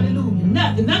peace. Hallelujah.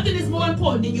 Nothing. Nothing is more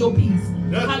important than your peace.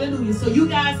 Hallelujah. So you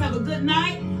guys have a good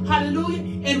night. Hallelujah.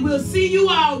 And we'll see you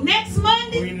all next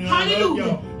Monday.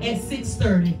 Hallelujah. At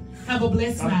 6:30. Have a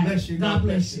blessed night. God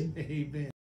bless you. Amen.